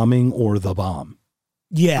than bombing or the bomb.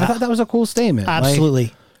 Yeah, I thought that was a cool statement. Absolutely.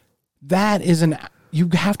 Like, that is you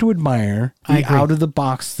have to admire the out of the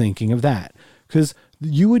box thinking of that because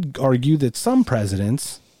you would argue that some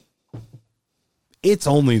presidents, it's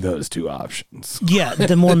only those 2 options. Yeah,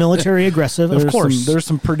 the more military aggressive, of course. There's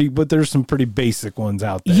some pretty basic ones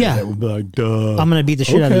out there. Yeah, that would be like, duh. I'm gonna beat the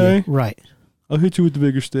shit out of you. Right. I'll hit you with the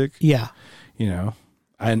bigger stick. Yeah. You know,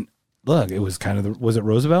 and look, it was kind of was it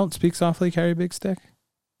Roosevelt? Speak softly, carry a big stick.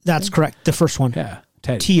 That's correct. The first one. Yeah,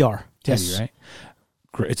 Teddy. TR. Teddy, Yes. right?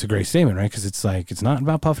 It's a great statement, right? Because it's like it's not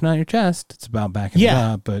about puffing out your chest; it's about backing it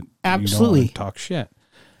up. But absolutely, you don't talk shit.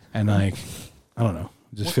 And like, I don't know,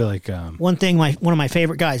 I just feel like one thing. One of my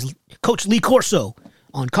favorite guys, Coach Lee Corso,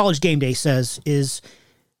 on College Game Day says is,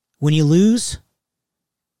 when you lose,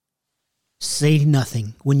 say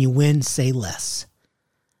nothing. When you win, say less.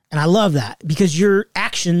 And I love that because your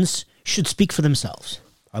actions should speak for themselves.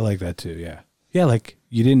 I like that too. Yeah, yeah. Like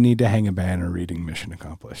you didn't need to hang a banner reading "Mission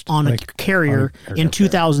Accomplished" on a carrier in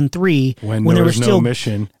 2003 when there was still no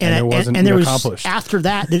mission and there wasn't and there accomplished. Was, after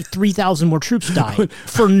that, 3,000 more troops died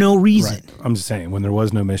for no reason. Right. I'm just saying when there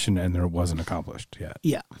was no mission and there wasn't accomplished yet.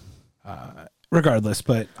 Yeah. Regardless,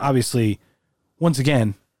 but obviously, once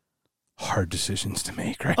again, hard decisions to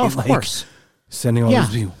make, right? Of course. Sending all those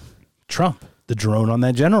people. Trump, the drone on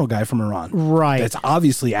that general guy from Iran. Right. That's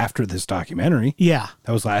obviously after this documentary. Yeah.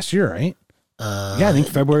 That was last year, right? Yeah, I think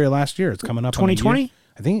February of last year. It's coming up. 2020?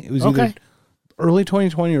 I think it was either early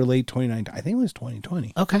 2020 or late 2019. I think it was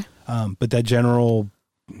 2020. Okay. But that general,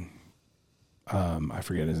 I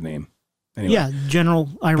forget his name. Anyway. Yeah,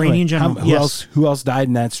 Iranian general. Who else died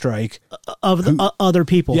in that strike? Of the other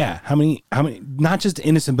people. Yeah. How many, not just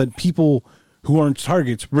innocent, but people who aren't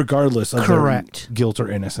targets, regardless of their guilt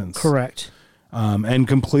or innocence. Correct. And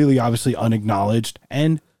completely, obviously, unacknowledged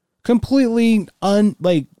and completely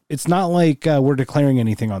it's not like we're declaring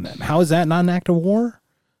anything on them. How is that not an act of war?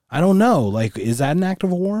 I don't know. Like, is that an act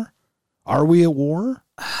of war? Are we at war?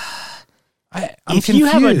 I'm if confused. you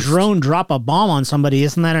have a drone drop a bomb on somebody,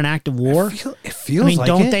 isn't that an act of war? It feels like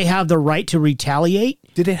don't they have the right to retaliate?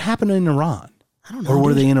 Did it happen in Iran? I don't know. Or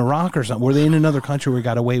were they in Iraq or something? Were they in another country where we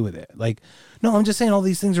got away with it? Like, no, I'm just saying all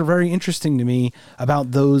these things are very interesting to me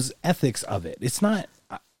about those ethics of it. It's not...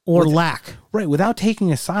 lack. Right. Without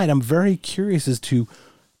taking a side, I'm very curious as to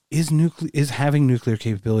is having nuclear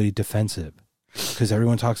capability defensive? Because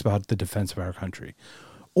everyone talks about the defense of our country.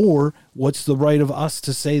 Or what's the right of us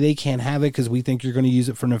to say they can't have it because we think you're going to use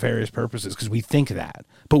it for nefarious purposes because we think that.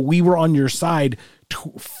 But we were on your side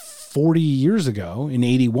 40 years ago in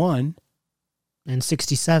 81. And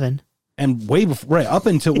 67. And way before, right, up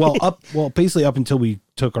until, basically up until we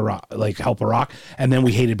took Iraq, help Iraq, and then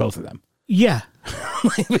we hated both of them. Yeah.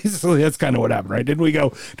 Basically, that's kind of what happened, right? Didn't we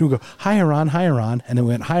go, hi, Iran, and then we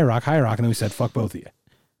went, hi, Iraq, and then we said, fuck both of you.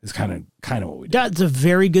 It's kind of what we did. That's a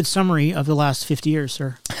very good summary of the last 50 years,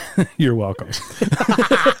 sir. You're welcome.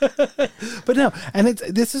 But no, and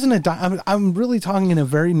this isn't I'm really talking in a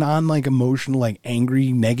very emotional,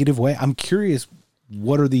 angry, negative way. I'm curious,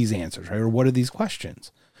 what are these answers, right? Or what are these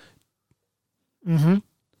questions? Mm-hmm.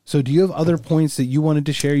 So do you have other points that you wanted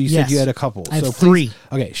to share? You said you had a couple. I have 3.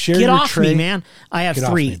 Okay, share Get your off tray. me, man. I have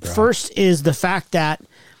 3. First is the fact that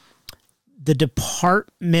the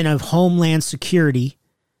Department of Homeland Security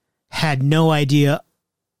had no idea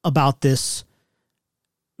about this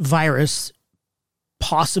virus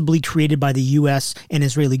possibly created by the U.S. and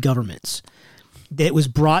Israeli governments. that was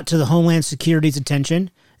brought to the Homeland Security's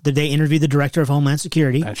attention that they interviewed the director of Homeland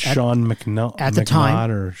Security That's Sean McNaught at the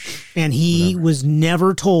time, or and he was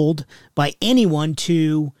never told by anyone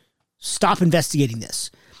to stop investigating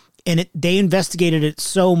this. And they investigated it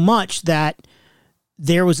so much that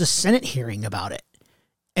there was a Senate hearing about it.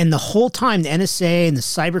 And the whole time, the NSA and the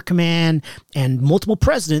Cyber Command and multiple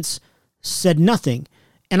presidents said nothing.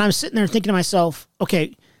 And I'm sitting there thinking to myself,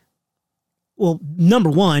 okay, well, number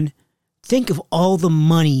one, think of all the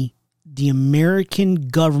money the American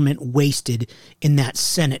government wasted in that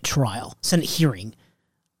Senate hearing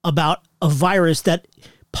about a virus that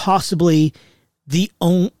possibly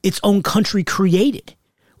its own country created.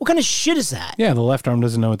 What kind of shit is that? Yeah, the left arm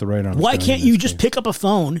doesn't know what the right arm is. Why can't you just pick up a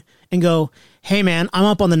phone and go, hey, man, I'm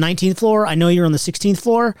up on the 19th floor. I know you're on the 16th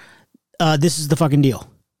floor. This is the fucking deal.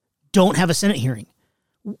 Don't have a Senate hearing.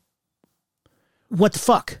 What the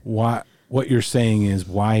fuck? What you're saying is,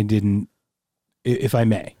 why didn't, if I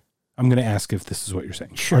may, I'm going to ask if this is what you're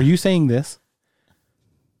saying. Sure. Are you saying this?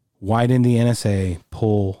 Why didn't the NSA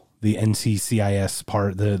pull the NCCIS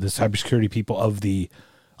part, the cybersecurity people of the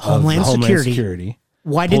Homeland Security?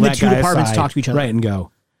 Why didn't the two departments talk to each other? Right, and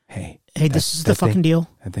go, hey, this is the fucking deal.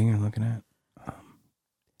 That thing you're looking at,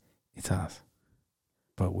 it's us.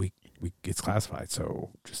 But it's classified, so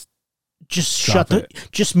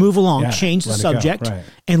just move along, change the subject,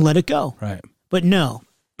 and let it go. Right. But no,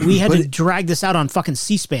 we had to drag this out on fucking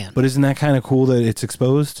C-SPAN. But isn't that kind of cool that it's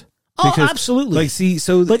exposed? Oh, absolutely. Like, see,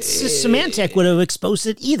 so but Symantec would have exposed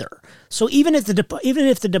it either. So even if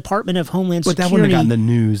the Department of Homeland Security, but that wouldn't have gotten the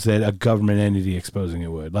news that a government entity exposing it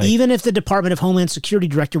would. Like, even if the Department of Homeland Security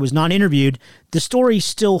director was not interviewed, the story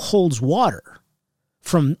still holds water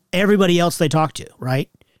from everybody else they talked to, right?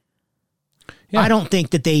 Yeah. I don't think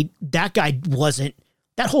that guy wasn't.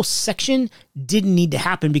 That whole section didn't need to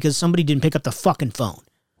happen because somebody didn't pick up the fucking phone.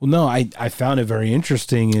 Well, no, I found it very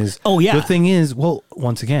interesting. The thing is, well,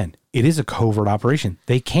 once again, it is a covert operation.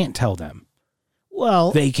 They can't tell them.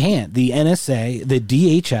 Well, they can't. The NSA, the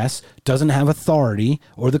DHS doesn't have authority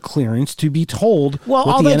or the clearance to be told what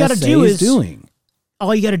all the they NSA gotta do is doing.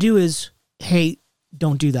 All you got to do is, hey,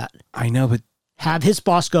 don't do that. I know, but have his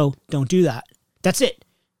boss go, don't do that. That's it.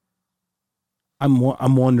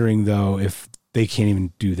 I'm wondering though if they can't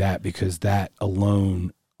even do that because that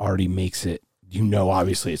alone already makes it.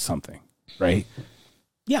 Obviously it's something, right?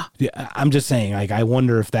 Yeah. I'm just saying, like, I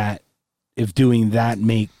wonder if doing that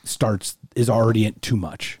is already too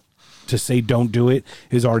much. To say don't do it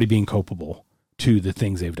is already being culpable to the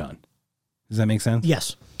things they've done. Does that make sense?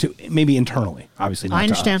 Yes. To maybe internally, obviously not. I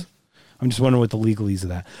understand. To us. I'm just wondering what the legalese of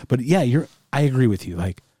that. But yeah, I agree with you.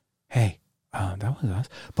 Like, hey, that was us.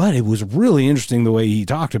 But it was really interesting the way he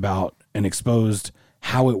talked about and exposed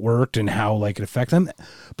how it worked and how it affected them.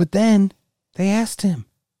 But then they asked him.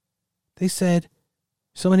 They said,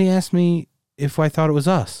 somebody asked me if I thought it was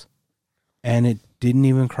us. And it didn't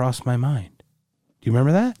even cross my mind. Do you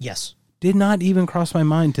remember that? Yes. Did not even cross my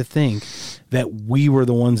mind to think that we were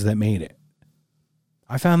the ones that made it.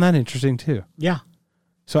 I found that interesting too. Yeah.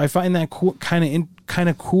 So I find that cool, kind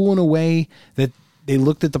of cool in a way that they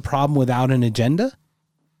looked at the problem without an agenda.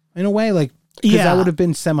 In a way, because that would have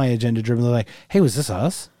been semi-agenda driven. They're like, hey, was this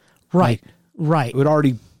us? Right. Right. It would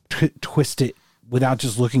already twist it without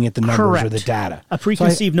just looking at the numbers or the data. A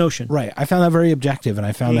preconceived notion. Right. I found that very objective, and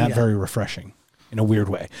I found that very refreshing in a weird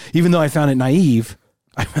way. Even though I found it naive,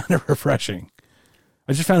 I found it refreshing.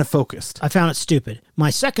 I just found it focused. I found it stupid. My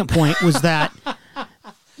second point was that...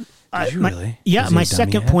 Did you really? Yeah, my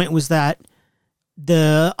second point was that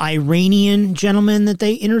the Iranian gentleman that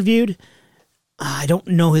they interviewed, I don't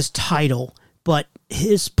know his title, but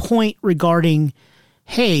his point regarding...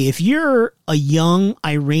 Hey, if you're a young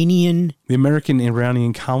Iranian... The American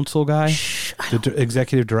Iranian Council guy, the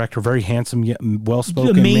executive director, very handsome,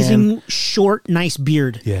 well-spoken amazing, man. Short, nice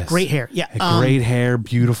beard. Yes. Great hair. Yeah. Great hair,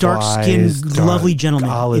 beautiful dark eyes. Dark-skinned, lovely gentleman.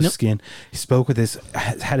 Olive skin. He spoke with this,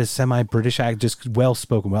 had a semi-British accent, just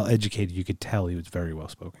well-spoken, well-educated. You could tell he was very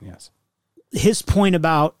well-spoken, yes. His point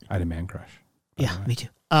about... I had a man crush. Yeah, me too.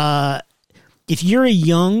 If you're a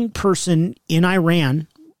young person in Iran,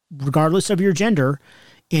 regardless of your gender,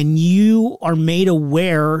 and you are made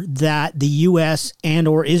aware that the U.S. and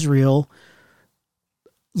or Israel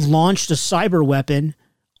launched a cyber weapon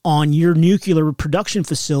on your nuclear production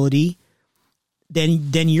facility,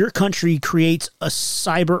 then your country creates a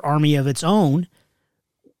cyber army of its own.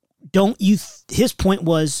 His point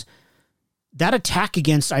was that attack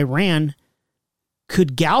against Iran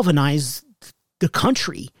could galvanize the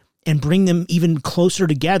country and bring them even closer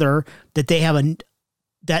together, that they have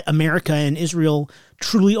that America and Israel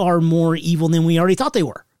truly are more evil than we already thought they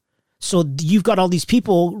were. So you've got all these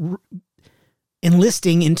people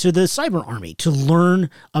enlisting into the cyber army to learn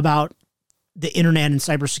about the internet and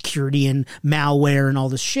cybersecurity and malware and all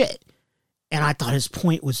this shit. And I thought his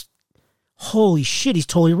point was, holy shit, he's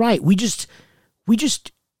totally right. We just,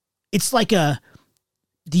 it's like the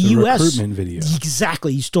U.S. recruitment video.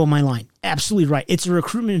 Exactly. You stole my line. Absolutely right. It's a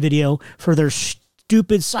recruitment video for their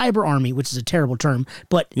stupid cyber army, which is a terrible term,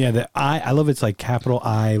 but Yeah, I love it's like capital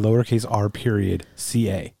I, lowercase r, period,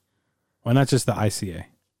 CA. Why not just the ICA?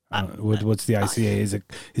 What's the ICA? Is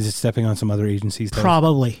it stepping on some other agencies?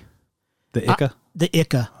 probably The ICA? the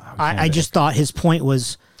ICA. I just thought his point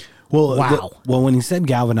was, Well, wow. when he said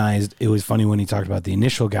galvanized, it was funny when he talked about the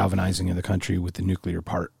initial galvanizing of the country with the nuclear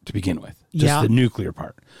part to begin with. Just Yeah. the nuclear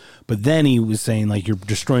part. But then he was saying, like, you're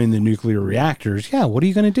destroying the nuclear reactors. Yeah, what are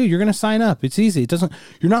you going to do? You're going to sign up. It's easy.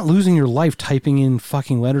 You're not losing your life typing in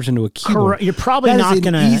fucking letters into a keyboard. correct. You're probably That is not an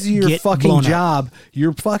going to easier get fucking blown up. job.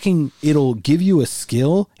 It'll give you a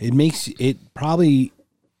skill. It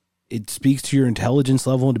speaks to your intelligence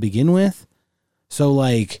level to begin with. So,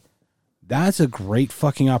 like, that's a great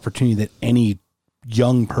fucking opportunity that any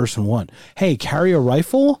young person want. Hey, carry a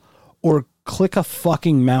rifle or click a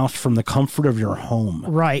fucking mouse from the comfort of your home.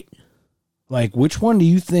 Right. Like, which one do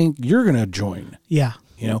you think you're going to join? Yeah.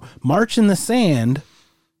 You know, march in the sand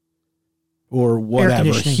or whatever,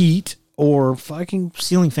 conditioning. heat or fucking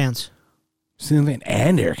Ceiling fans. ceiling fan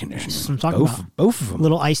and air conditioning. That's what I'm talking about. Both of them.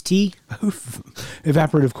 Little iced tea. Both of them.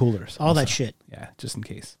 Evaporative coolers. All also. that shit. Yeah, just in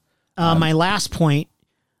case. My last point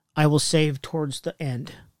I will save towards the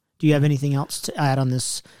end. Do you have anything else to add on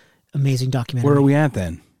this amazing documentary? Where are we at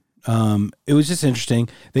then? It was just interesting.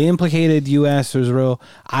 They implicated U.S. Israel.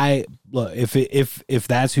 Look, if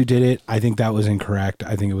that's who did it, I think that was incorrect.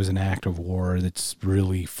 I think it was an act of war that's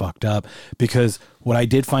really fucked up. Because what I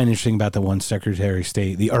did find interesting about the one Secretary of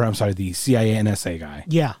State, the CIA NSA guy,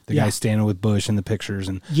 Yeah. the guy standing with Bush in the pictures,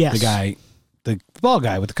 and Yes. the guy, the bald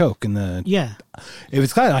guy with the Coke and the. Yeah. If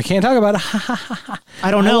it's clear, I can't talk about it.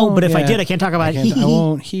 I don't know, won't, but if I yeah. did, I can't talk about it. I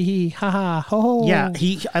won't. Hee hee ha ha ho ho. Yeah,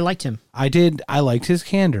 I liked him. I did. I liked his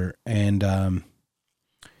candor, and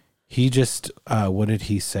he just what did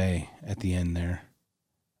he say at the end there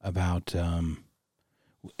about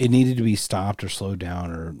it needed to be stopped or slowed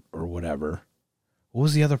down or whatever. What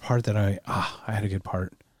was the other part that I had a good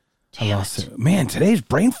part. I lost it. Man, today's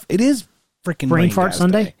it is freaking Brain fart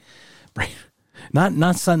Sunday? Brain, not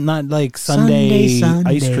like Sunday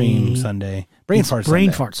ice cream Sunday. Sunday. Brain fart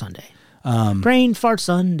Brain Sunday. fart Sunday. Brain fart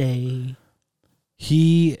Sunday.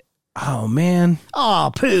 Oh man.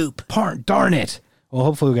 Oh, poop. Darn it. Well,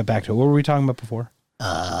 hopefully we'll get back to it. What were we talking about before?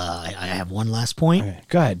 I have one last point. Okay,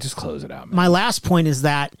 go ahead. Just close it out, man. My last point is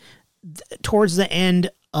that towards the end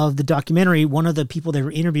of the documentary, one of the people they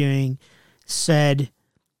were interviewing said,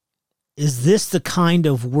 "Is this the kind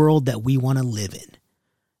of world that we want to live in?"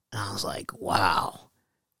 And I was like, wow.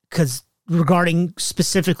 Because regarding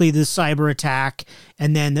specifically the cyber attack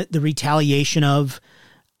and then the retaliation of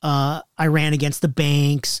Iran against the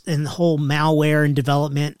banks and the whole malware and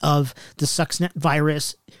development of the Stuxnet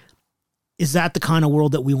virus, is that the kind of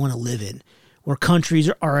world that we want to live in, where countries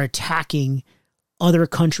are attacking other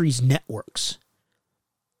countries' networks?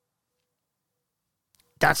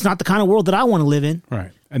 That's not the kind of world that I want to live in.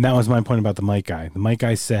 Right. And that was my point about the Mike guy. The Mike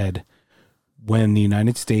guy said when the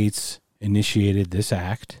United States initiated this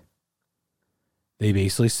act, they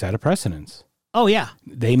basically set a precedence. Oh, yeah.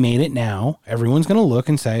 They made it now. Everyone's going to look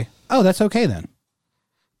and say, oh, that's okay then.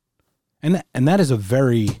 And that is a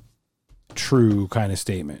very true kind of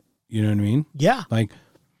statement. You know what I mean? Yeah. Like,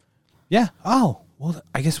 yeah. Oh, well,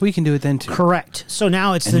 I guess we can do it then too. Correct. So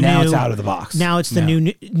now it's And the now new. it's out of the box. Now it's the new.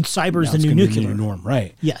 Cyber is the Now it's new gonna be nuclear. the new norm,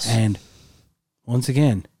 right? Yes. And once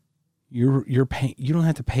again, you're paying. You don't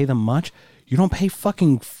have to pay them much. You don't pay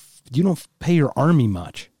You don't pay your army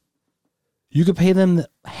much. You could pay them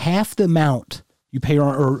half the amount you pay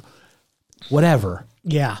or whatever.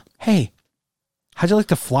 Yeah. Hey, how'd you like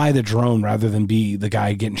to fly the drone rather than be the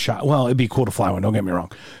guy getting shot? Well, it'd be cool to fly one. Don't get me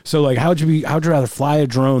wrong. So, like, how'd you rather fly a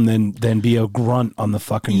drone than be a grunt on the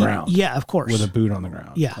fucking ground? Yeah, of course. With a boot on the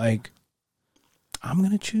ground. Yeah. Like, I'm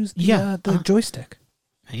gonna choose the joystick.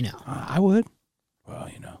 I know. I would. Well,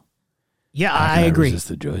 you know. Yeah, I agree. Resist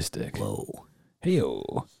the joystick. Whoa.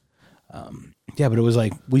 Hey-o. Yeah, but it was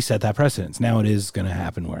like we set that precedence. Now it is going to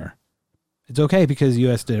happen where it's okay because the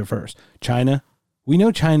U.S. did it first. China, we know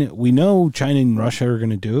China and Russia are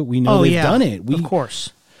going to do it. We know they've done it. Of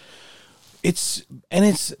course.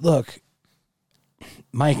 Look,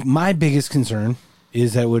 my biggest concern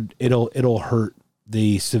is that it'll hurt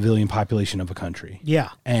the civilian population of a country. Yeah.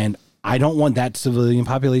 And I don't want that civilian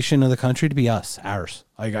population of the country to be ours.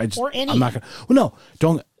 Like or any. I'm not going to. Well, no,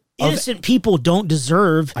 don't. innocent people don't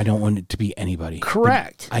deserve. I don't want it to be anybody.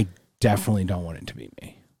 Correct. I definitely don't want it to be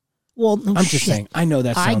me. Well, no I'm just saying. I know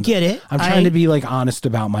that sounds. I get it. I'm trying to be like honest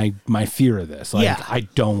about my fear of this. Like, Yeah. I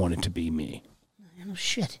don't want it to be me. Oh,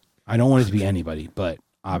 shit. I don't want it to be anybody, but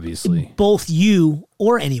obviously, Both you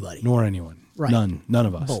or anybody. nor anyone. Right. None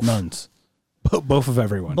of us. Both. Nuns. Both of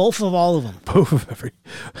everyone. Both of all of them. Both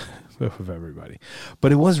of everybody.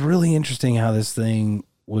 But it was really interesting how this thing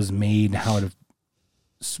was made, how it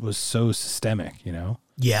was so systemic, you know?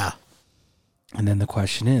 Yeah. And then the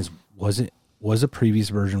question is, was a previous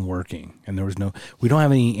version working? And we don't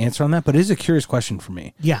have any answer on that, but it is a curious question for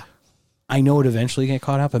me. Yeah. I know it eventually get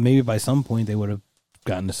caught up, but maybe by some point they would have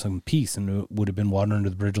gotten to some peace and it would have been water under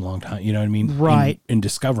the bridge a long time. You know what I mean? Right. In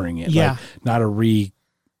discovering it. Yeah. Like, not a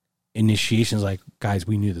reinitiation. Like, guys,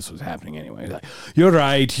 we knew this was happening anyway. Like, you're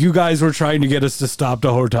right. You guys were trying to get us to stop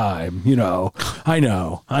the whole time. You know, I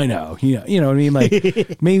know. You know what I mean?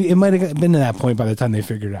 Like, maybe it might have been to that point by the time they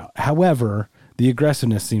figured it out. However, the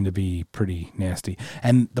aggressiveness seemed to be pretty nasty.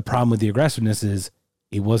 And the problem with the aggressiveness is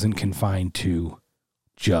it wasn't confined to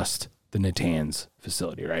just the Natanz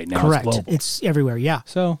facility, right? Now Correct. It's global. It's everywhere. Yeah.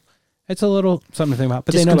 So it's a little something to think about.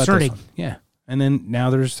 But they know about this Disconcerting. one. Yeah. And then now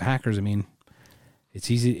there's hackers. I mean,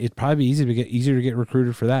 it's easy. It'd probably be easier to get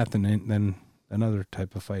recruited for that than another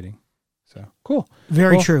type of fighting. So cool.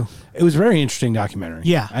 Very Well, true. It was a very interesting documentary.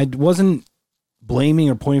 Yeah. I wasn't blaming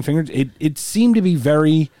or pointing fingers. It seemed to be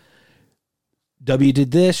very, W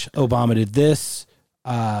did this, Obama did this,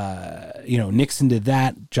 Nixon did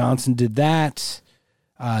that, Johnson did that,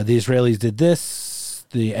 the Israelis did this,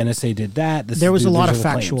 the NSA did that. There was a lot of these are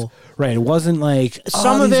the factual. claims. Right. It wasn't like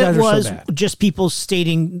Some of these it guys are so was bad. just people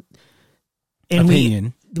stating, and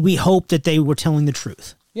Opinion. we hope that they were telling the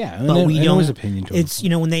truth. Yeah, and But then, we and don't. always opinion to It's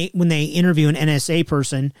when they interview an NSA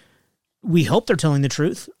person, we hope they're telling the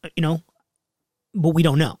truth. But we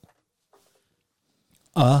don't know.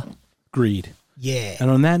 Agreed. Yeah. And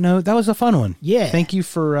on that note, that was a fun one. Yeah. Thank you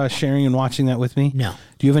for sharing and watching that with me. No.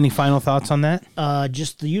 Do you have any final thoughts on that?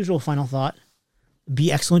 Just the usual final thought: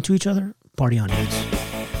 be excellent to each other. Party on, dudes.